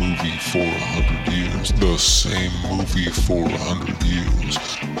same movie for 100 years. The same movie for 100 years.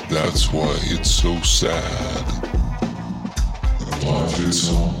 That's why it's so sad. Life is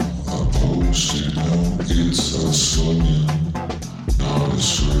on a post-it note. It's a slogan, not a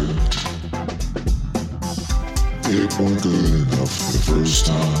script. It weren't good enough the first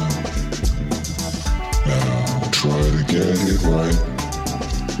time. Now try to get it right.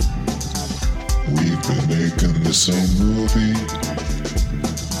 We've been making the same movie.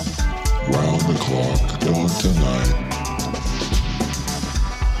 Round the clock, dawn to night.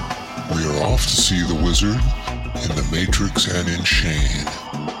 We are off to see The Wizard, in The Matrix, and in Shane.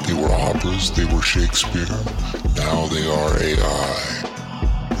 They were operas, they were Shakespeare, now they are AI.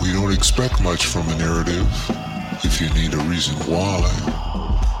 We don't expect much from a narrative, if you need a reason why.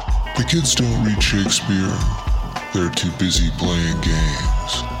 The kids don't read Shakespeare, They're too busy playing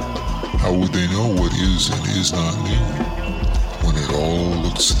games. How would they know what is and is not new when it all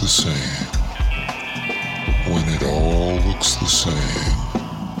looks the same? When it all looks the same.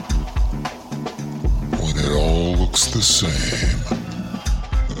 When it all looks the same.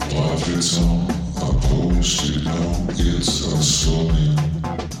 Life is on a post-it note. It's a slogan,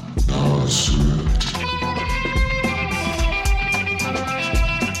 not a script.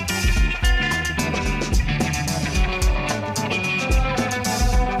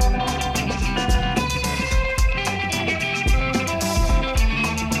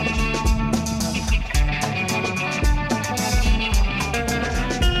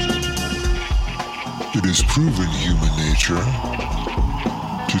 It is proven human nature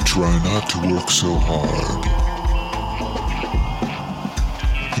to try not to work so hard.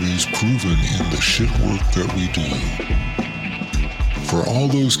 It is proven in the shit work that we do. For all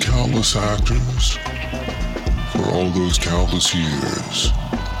those countless actors, for all those countless years,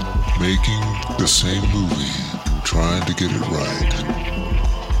 making the same movie, trying to get it right.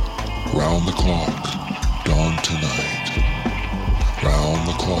 Round the clock, dawn tonight. Round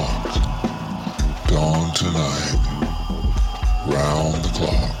the clock. Dawn tonight, round the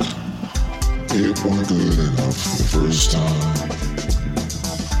clock. It wasn't good enough the first time.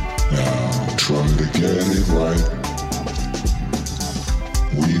 Now try to get it right.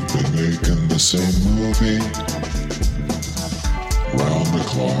 We've been making the same movie. Round the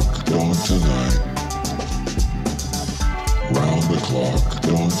clock, dawn tonight. Round the clock,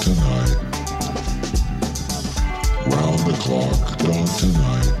 dawn tonight. Round the clock, dawn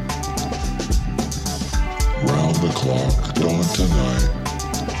tonight. Round the clock, dawn tonight.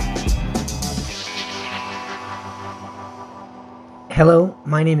 Hello,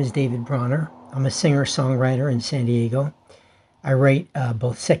 my name is David Bronner. I'm a singer-songwriter in San Diego. I write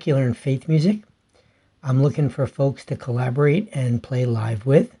both secular and faith music. I'm looking for folks to collaborate and play live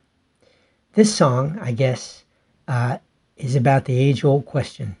with. This song, I guess, is about the age-old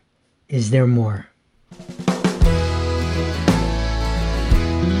question, is there more?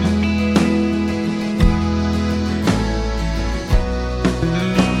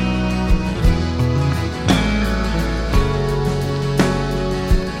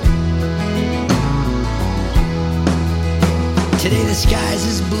 Today the sky's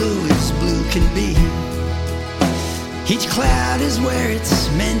as blue can be. Each cloud is where it's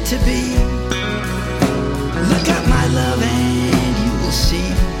meant to be. Look up, my love, and you will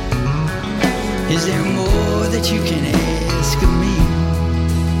see. Is there more that you can ask of me?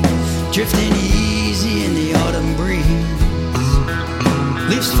 Drifting easy in the autumn breeze.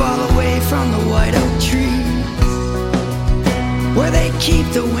 Leaves fall away from the white oak trees, where they keep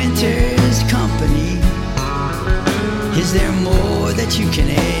the winter's company. Is there more that you can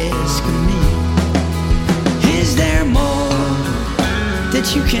ask of me? Is there more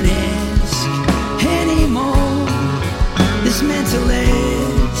that you can ask anymore? This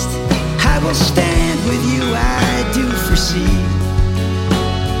mentalist, I will stand with you, I do foresee.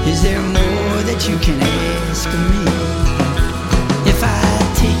 Is there more that you can ask of me? If I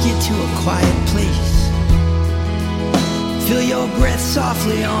take you to a quiet place, feel your breath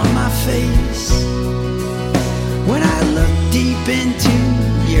softly on my face. When I look deep into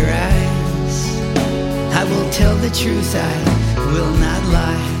your eyes, I will tell the truth, I will not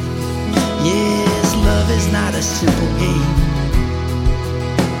lie. Yes, love is not a simple game.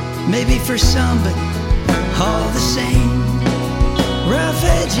 Maybe for some, but all the same. Rough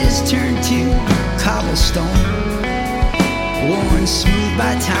edges turn to cobblestone, worn smooth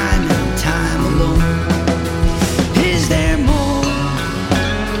by time and time alone. Is there more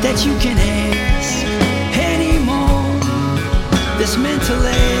that you can ask anymore? This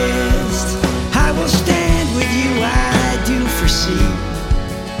mentalist, I will stand with you, I do foresee.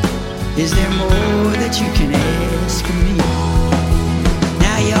 Is there more that you can ask of me?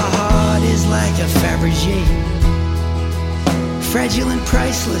 Now your heart is like a Fabergé, fragile and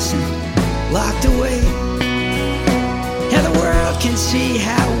priceless and locked away. Now the world can see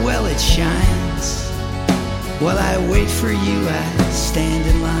how well it shines. While I wait for you, I stand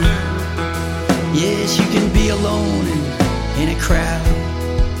in line. Yes, you can be alone and in a crowd.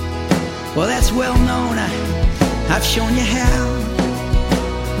 Well, that's well known, I've shown you how.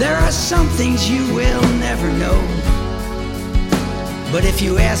 There are some things you will never know, but if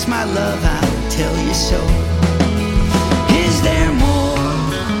you ask my love, I'll tell you so. Is there more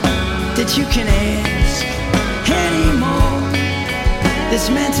that you can ask anymore? This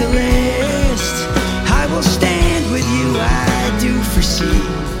mentalist, I will stand with you, I do foresee.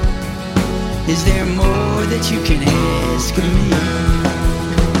 Is there more that you can ask of me?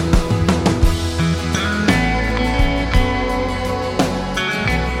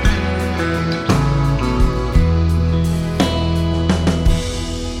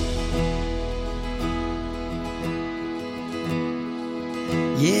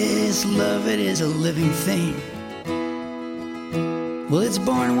 Yes, love, it is a living thing. Well, it's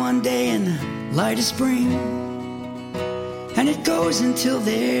born one day in the light of spring, and it goes until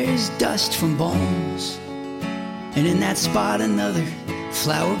there's dust from bones, and in that spot another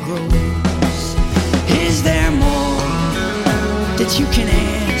flower grows. Is there more that you can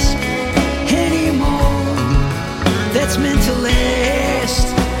ask? Any more that's meant to last?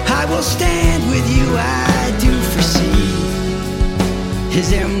 I will stand with you, I do foresee. Is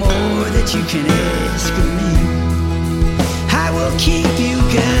there more that you can ask of me? I will keep you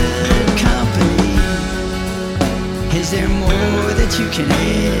good company. Is there more that you can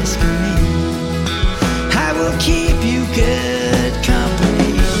ask of me? I will keep you good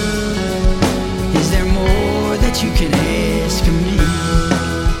company. Is there more that you can ask of me?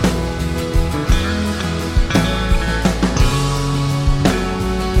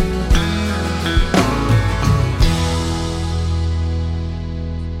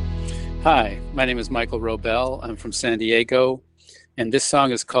 Hi, my name is Michael Robel. I'm from San Diego, and this song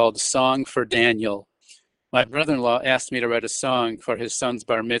is called Song for Daniel. My brother-in-law asked me to write a song for his son's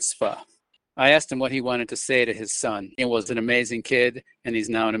bar mitzvah. I asked him what he wanted to say to his son. He was an amazing kid, and he's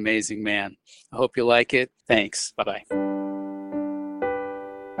now an amazing man. I hope you like it. Thanks. Bye-bye.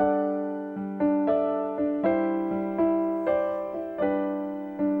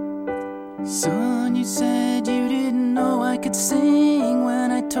 Son, you said you didn't know I could sing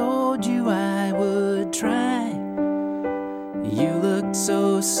when I told you I would try. You looked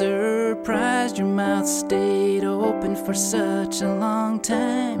so surprised, your mouth stayed open for such a long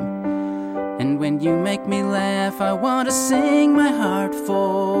time. And when you make me laugh, I want to sing my heart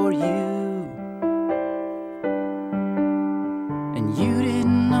for you. And you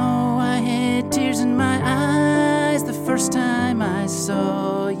didn't know I had tears in my eyes the first time I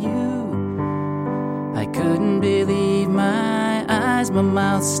saw you. I couldn't believe my eyes, my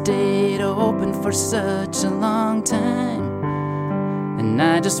mouth stayed open for such a long time. And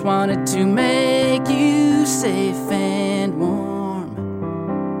I just wanted to make you safe and warm.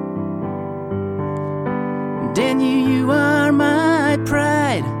 Daniel, you are my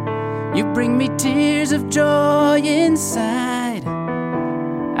pride. You bring me tears of joy inside.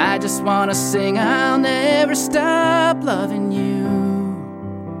 I just want to sing, I'll never stop loving you.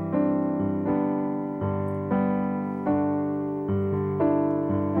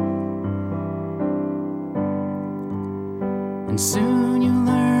 And soon you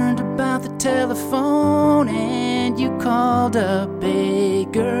learned about the telephone and you called up a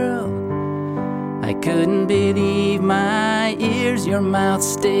girl. I couldn't believe my ears. Your mouth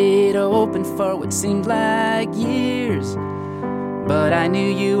stayed open for what seemed like years. But I knew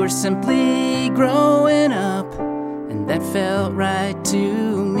you were simply growing up, and that felt right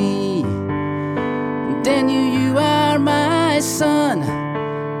to me. Daniel, you are my son.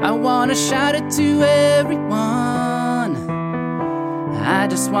 I want to shout it to everyone. I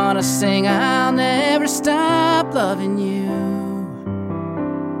just want to sing, I'll never stop loving you.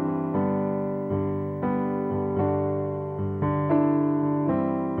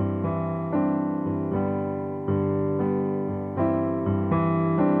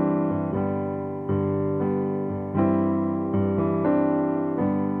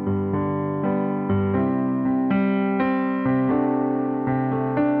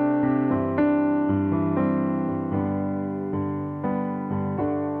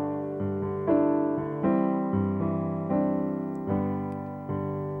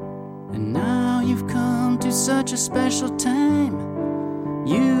 Such a special time,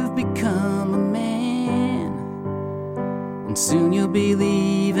 you've become a man, and soon you'll be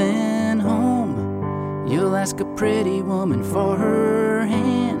leaving home. You'll ask a pretty woman for her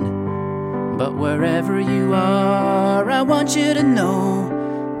hand, but wherever you are, I want you to know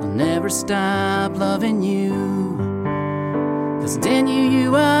I'll never stop loving you. 'Cause Daniel,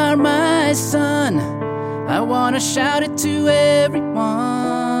 you are my son. I want to shout it to everyone.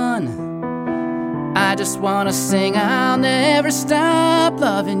 I just want to sing, I'll never stop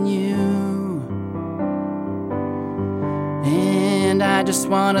loving you. And I just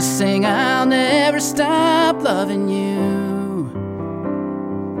want to sing, I'll never stop loving you.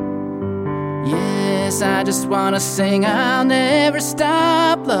 Yes, I just want to sing, I'll never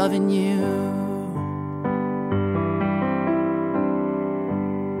stop loving you.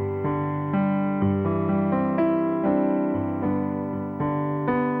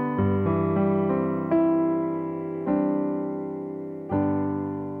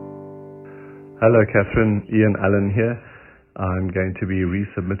 Hello, Catherine. Ian Allen here. I'm going to be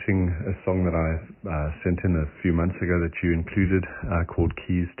resubmitting a song that I sent in a few months ago that you included called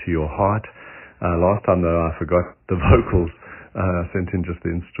Keys to Your Heart. Last time, though, I forgot the vocals, sent in just the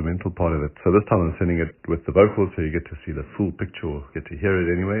instrumental part of it. So this time I'm sending it with the vocals, so you get to see the full picture, or get to hear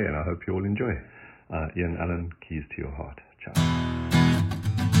it anyway, and I hope you all enjoy. Ian Allen, Keys to Your Heart. Ciao.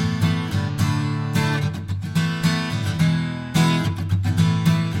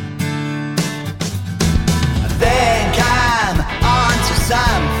 Think I'm onto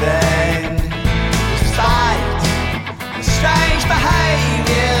something, despite the strange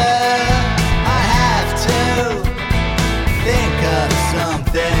behavior. I have to think of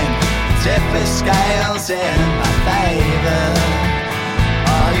something, tip the scales in my favor.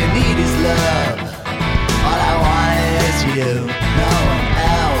 All you need is love, all I want is you. No one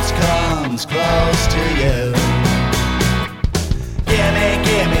else comes close to you.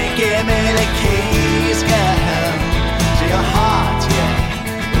 Give me the keys, girl, to your heart, yeah.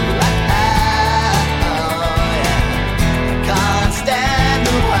 Oh, yeah. I can't stand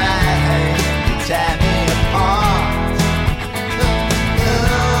the way you tear me apart. Ooh,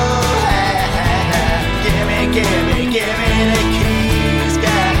 hey. Give me the keys,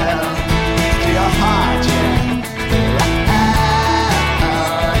 girl, to your heart, yeah.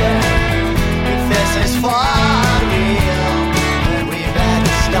 Oh, yeah. If this is for real, then we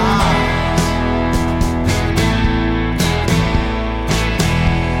better start.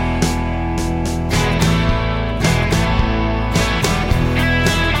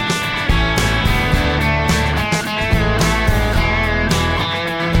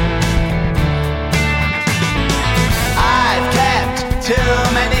 I've kept too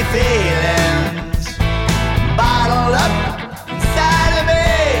many feelings bottled up inside of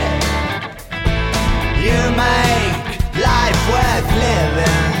me. You make life worth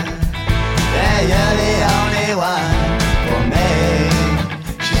living. Yeah, you're the only one for me.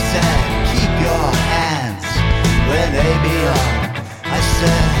 She said, keep your hands where they belong. I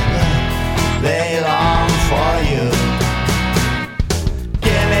said, they long for you.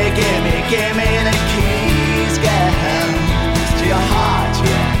 Give me the keys, girl, to your heart,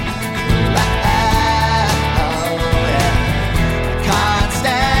 yeah. Oh, yeah. Can't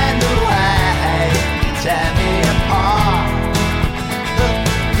stand the way you tear me apart.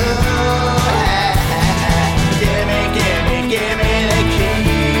 Ooh, yeah. Give me the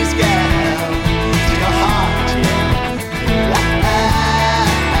keys, girl, to your heart, yeah. Oh,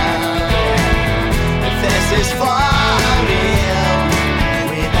 yeah. If this is for real,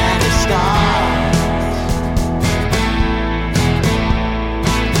 we better start.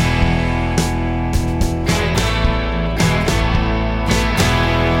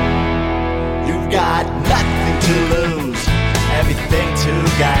 You've got nothing to lose, everything to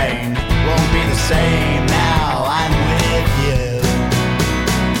gain. Won't be the same now I'm with you.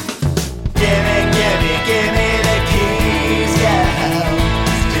 Give me the keys, girl,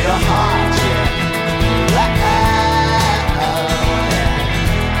 to your heart, yeah. Oh, yeah.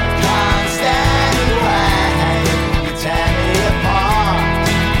 Can't stand the way you tear me apart.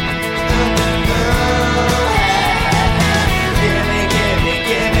 Ooh, yeah. Give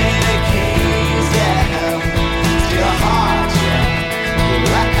me the keys, girl, to your heart, yeah.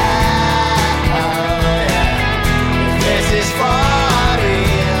 Oh, yeah. If this is for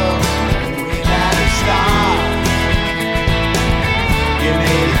real, we better start. Give me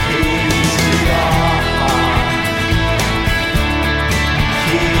the keys to your heart.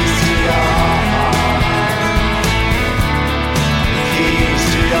 Keys to your heart. Keys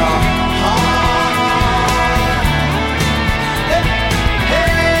to your heart. Hey,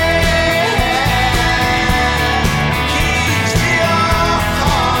 hey. Keys to your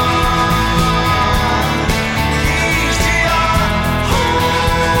heart. Keys to your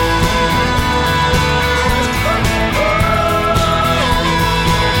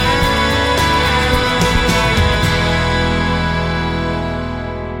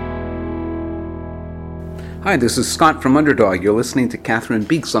Hi, this is Scott from Underdog. You're listening to Catherine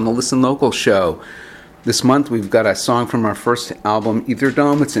Beeks on the Listen Local show. This month we've got a song from our first album, Ether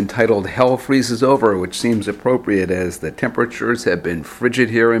Dome. It's entitled Hell Freezes Over, which seems appropriate as the temperatures have been frigid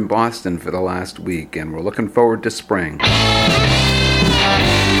here in Boston for the last week, and we're looking forward to spring.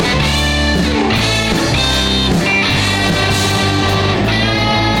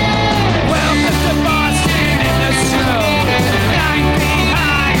 Welcome to Boston in the snow. 9 feet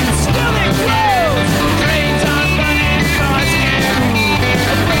high and still it grows. Trains are running, cars new.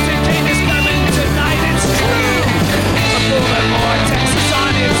 A winter king is coming tonight, it's true. A bullet vortex is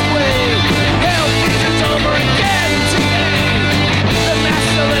on its way. Hell freezes over again today. The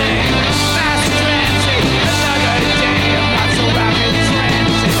master lane, fast transit, another day of not so rapid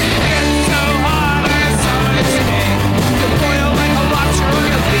transit.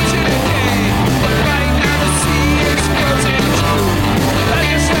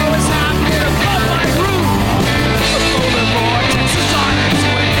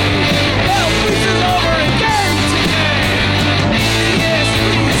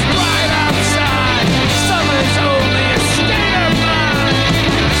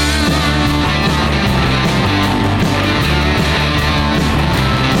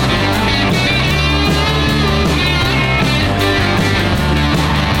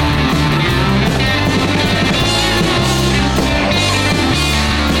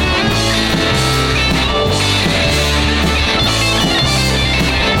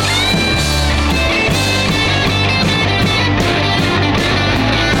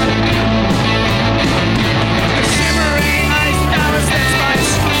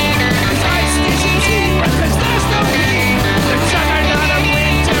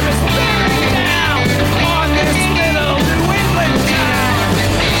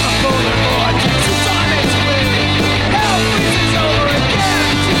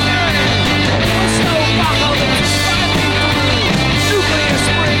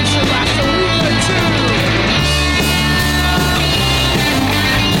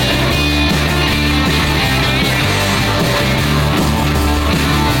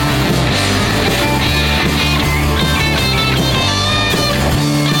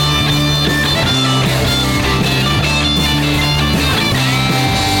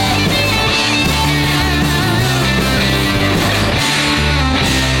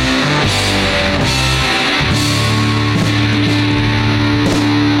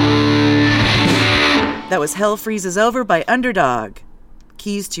 was Hell Freezes Over by Underdog.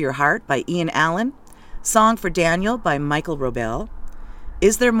 Keys to Your Heart by Ian Allen. Song for Daniel by Michael Robel.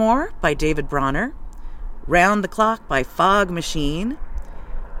 Is There More by David Bronner. Round the Clock by Fog Machine.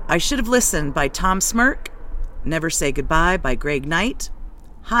 I Should Have Listened by Tom Smirk. Never Say Goodbye by Greg Knight.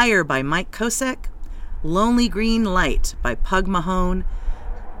 Higher by Mike Kosek. Lonely Green Light by Pug Mahone.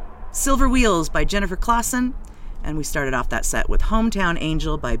 Silver Wheels by Jennifer Clausen. And we started off that set with Hometown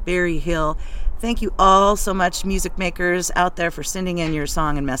Angel by Barry Hill. Thank you all so much, music makers out there, for sending in your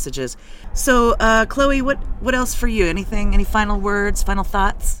song and messages. So, Chloe, what else for you? Anything? Any final words, final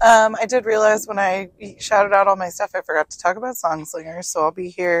thoughts? I did realize when I shouted out all my stuff, I forgot to talk about Song Slingers. So I'll be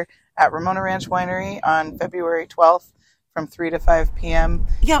here at Ramona Ranch Winery on February 12th from 3 to 5 p.m.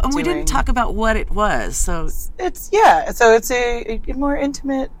 Yeah, and we didn't talk about what it was. So it's a more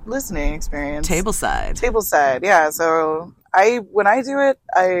intimate listening experience. Tableside, yeah. So when I do it,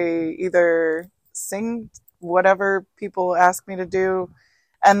 I either sing whatever people ask me to do,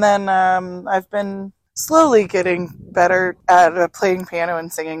 and then I've been slowly getting better at playing piano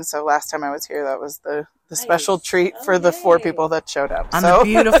and singing. So last time I was here, that was the special treat for the 4 people that showed up. On the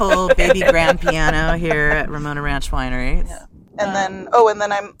beautiful baby grand piano here at Ramona Ranch Winery. Yeah. And then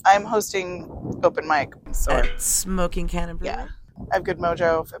I'm hosting open mic. So at Smoking Cannon Brewery. Yeah. I have Good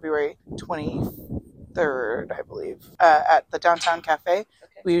Mojo February 23rd, I believe, at the Downtown Cafe. Okay.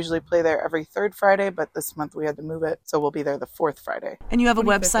 We usually play there every 3rd Friday, but this month we had to move it, so we'll be there the 4th Friday. And you have a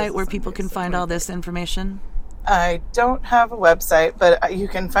website where people can find all this information? I don't have a website, but you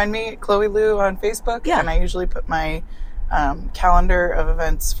can find me, Chloe Lou, on Facebook. Yeah. And I usually put my calendar of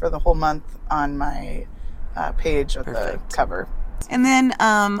events for the whole month on my page of the cover. And then,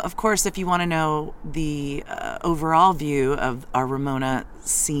 of course, if you want to know the overall view of our Ramona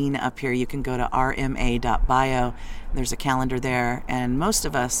scene up here, you can go to rma.bio. There's a calendar there, and most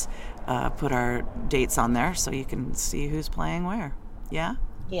of us put our dates on there so you can see who's playing where. Yeah?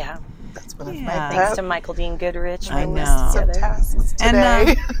 Yeah. That's one of my thanks to Michael Dean Goodrich. I know. Tasks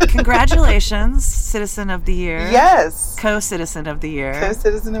today. And congratulations, Citizen of the Year. Yes. Co-Citizen of the Year.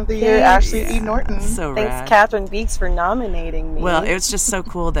 Co-Citizen of the Year, Ashley E. Norton. So thanks, rad. Catherine Beeks, for nominating me. Well, it's just so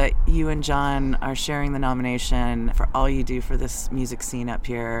cool that you and John are sharing the nomination for all you do for this music scene up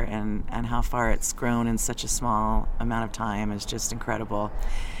here, and how far it's grown in such a small amount of time is just incredible.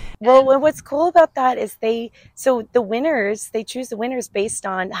 Well, what's cool about that is they choose the winners based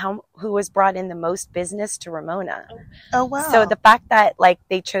on who was brought in the most business to Ramona. Oh, wow. So the fact that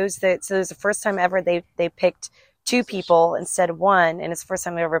they chose so it was the first time ever they picked 2 people instead of 1, and it's the first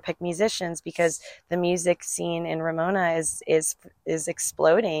time they ever picked musicians, because the music scene in Ramona is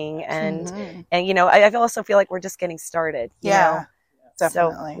exploding, and I also feel like we're just getting started. You know?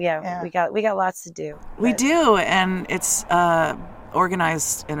 Definitely. So we got lots to do. We do, and it's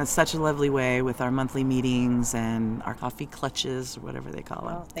organized in such a lovely way with our monthly meetings and our coffee clutches, or whatever they call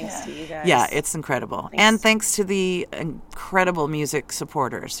them. Oh, thanks to you guys. Yeah, it's incredible. Thanks. And thanks to the incredible music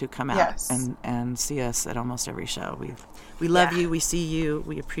supporters who come out and see us at almost every show. We love you, we see you,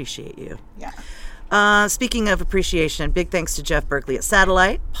 we appreciate you. Yeah. Speaking of appreciation, big thanks to Jeff Berkeley at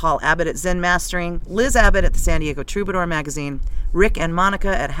Satellite, Paul Abbott at Zen Mastering, Liz Abbott at the San Diego Troubadour Magazine, Rick and Monica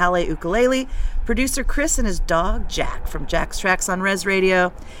at Halle Ukulele, producer Chris and his dog Jack from Jack's Tracks on Res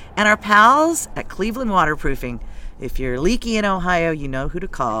Radio, and our pals at Cleveland Waterproofing. If you're leaky in Ohio, you know who to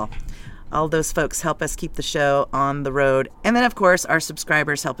call. All those folks help us keep the show on the road. And then, of course, our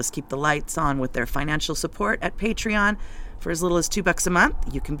subscribers help us keep the lights on with their financial support at Patreon. For as little as $2 a month,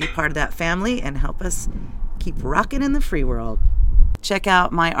 you can be part of that family and help us keep rocking in the free world. Check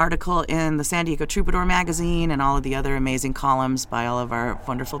out my article in the San Diego Troubadour magazine and all of the other amazing columns by all of our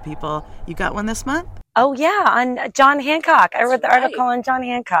wonderful people. You got one this month? Oh, yeah, on John Hancock. I wrote the article on John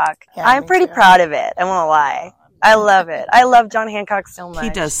Hancock. Yeah, I'm pretty proud of it, I won't lie. I love it. I love John Hancock so much. He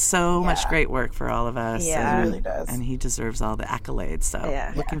does so much great work for all of us. Yeah, he really does. And he deserves all the accolades. So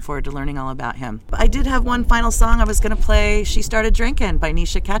looking forward to learning all about him. I did have one final song I was going to play. She Started Drinking by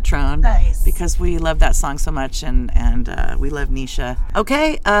Nisha Catrone. Nice. Because we love that song so much, and we love Nisha.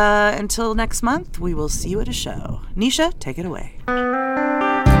 Okay, until next month, we will see you at a show. Nisha, take it away.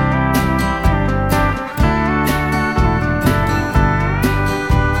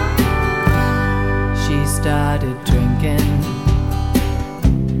 Started drinking.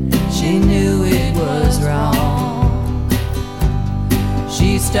 She knew it was wrong.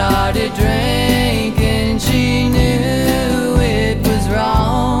 She started drinking. She knew it was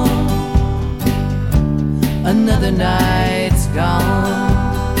wrong. Another night's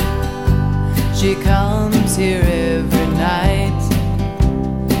gone. She comes here every night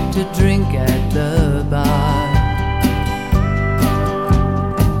to drink at the bar,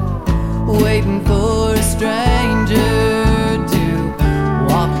 waiting for a stranger to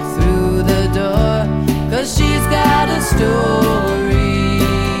walk through the door, 'cause she's got a story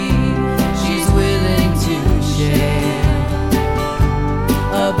she's willing to share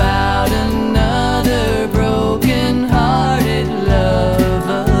about another broken-hearted love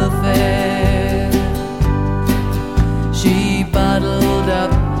affair. She bottled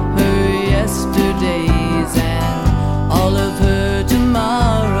up her yesterdays and all of her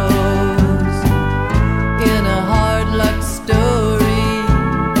tomorrows in a hard luck story.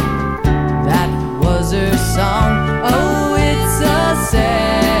 That was her song. Oh, it's a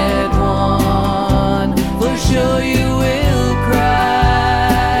sad one. For sure you will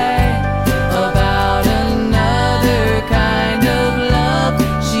cry about another kind of love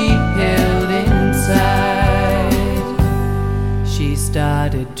she held inside. She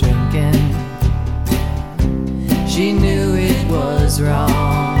started drinking. She knew it was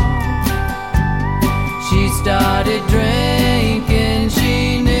wrong. She started drinking. She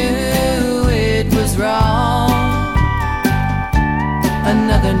knew it was wrong.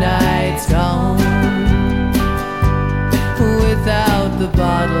 Another night's gone without the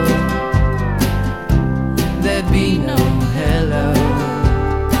bottle. There'd be no hello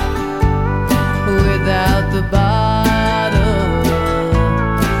without the bottle.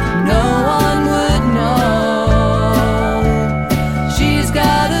 No one would know. She's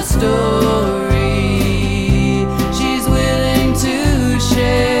got a story she's willing to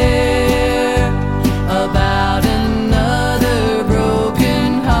share about another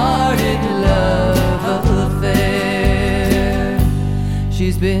broken-hearted love affair.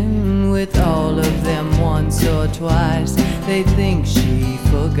 She's been with all of them once or twice. They think she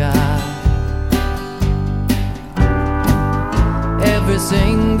forgot every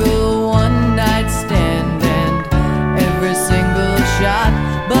single one-night stand and every single shot,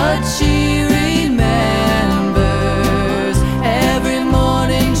 but she remembers every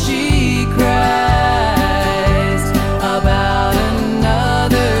morning she cries about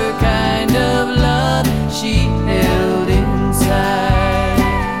another kind of love she held inside.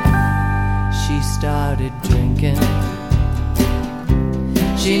 She started drinking.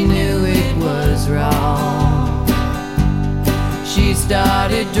 She knew it was wrong. She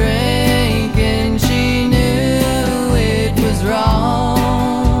started drinking. She knew it was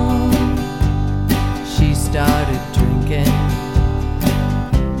wrong. She started drinking.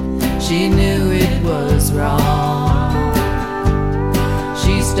 She knew it was wrong.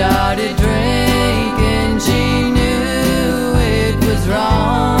 She started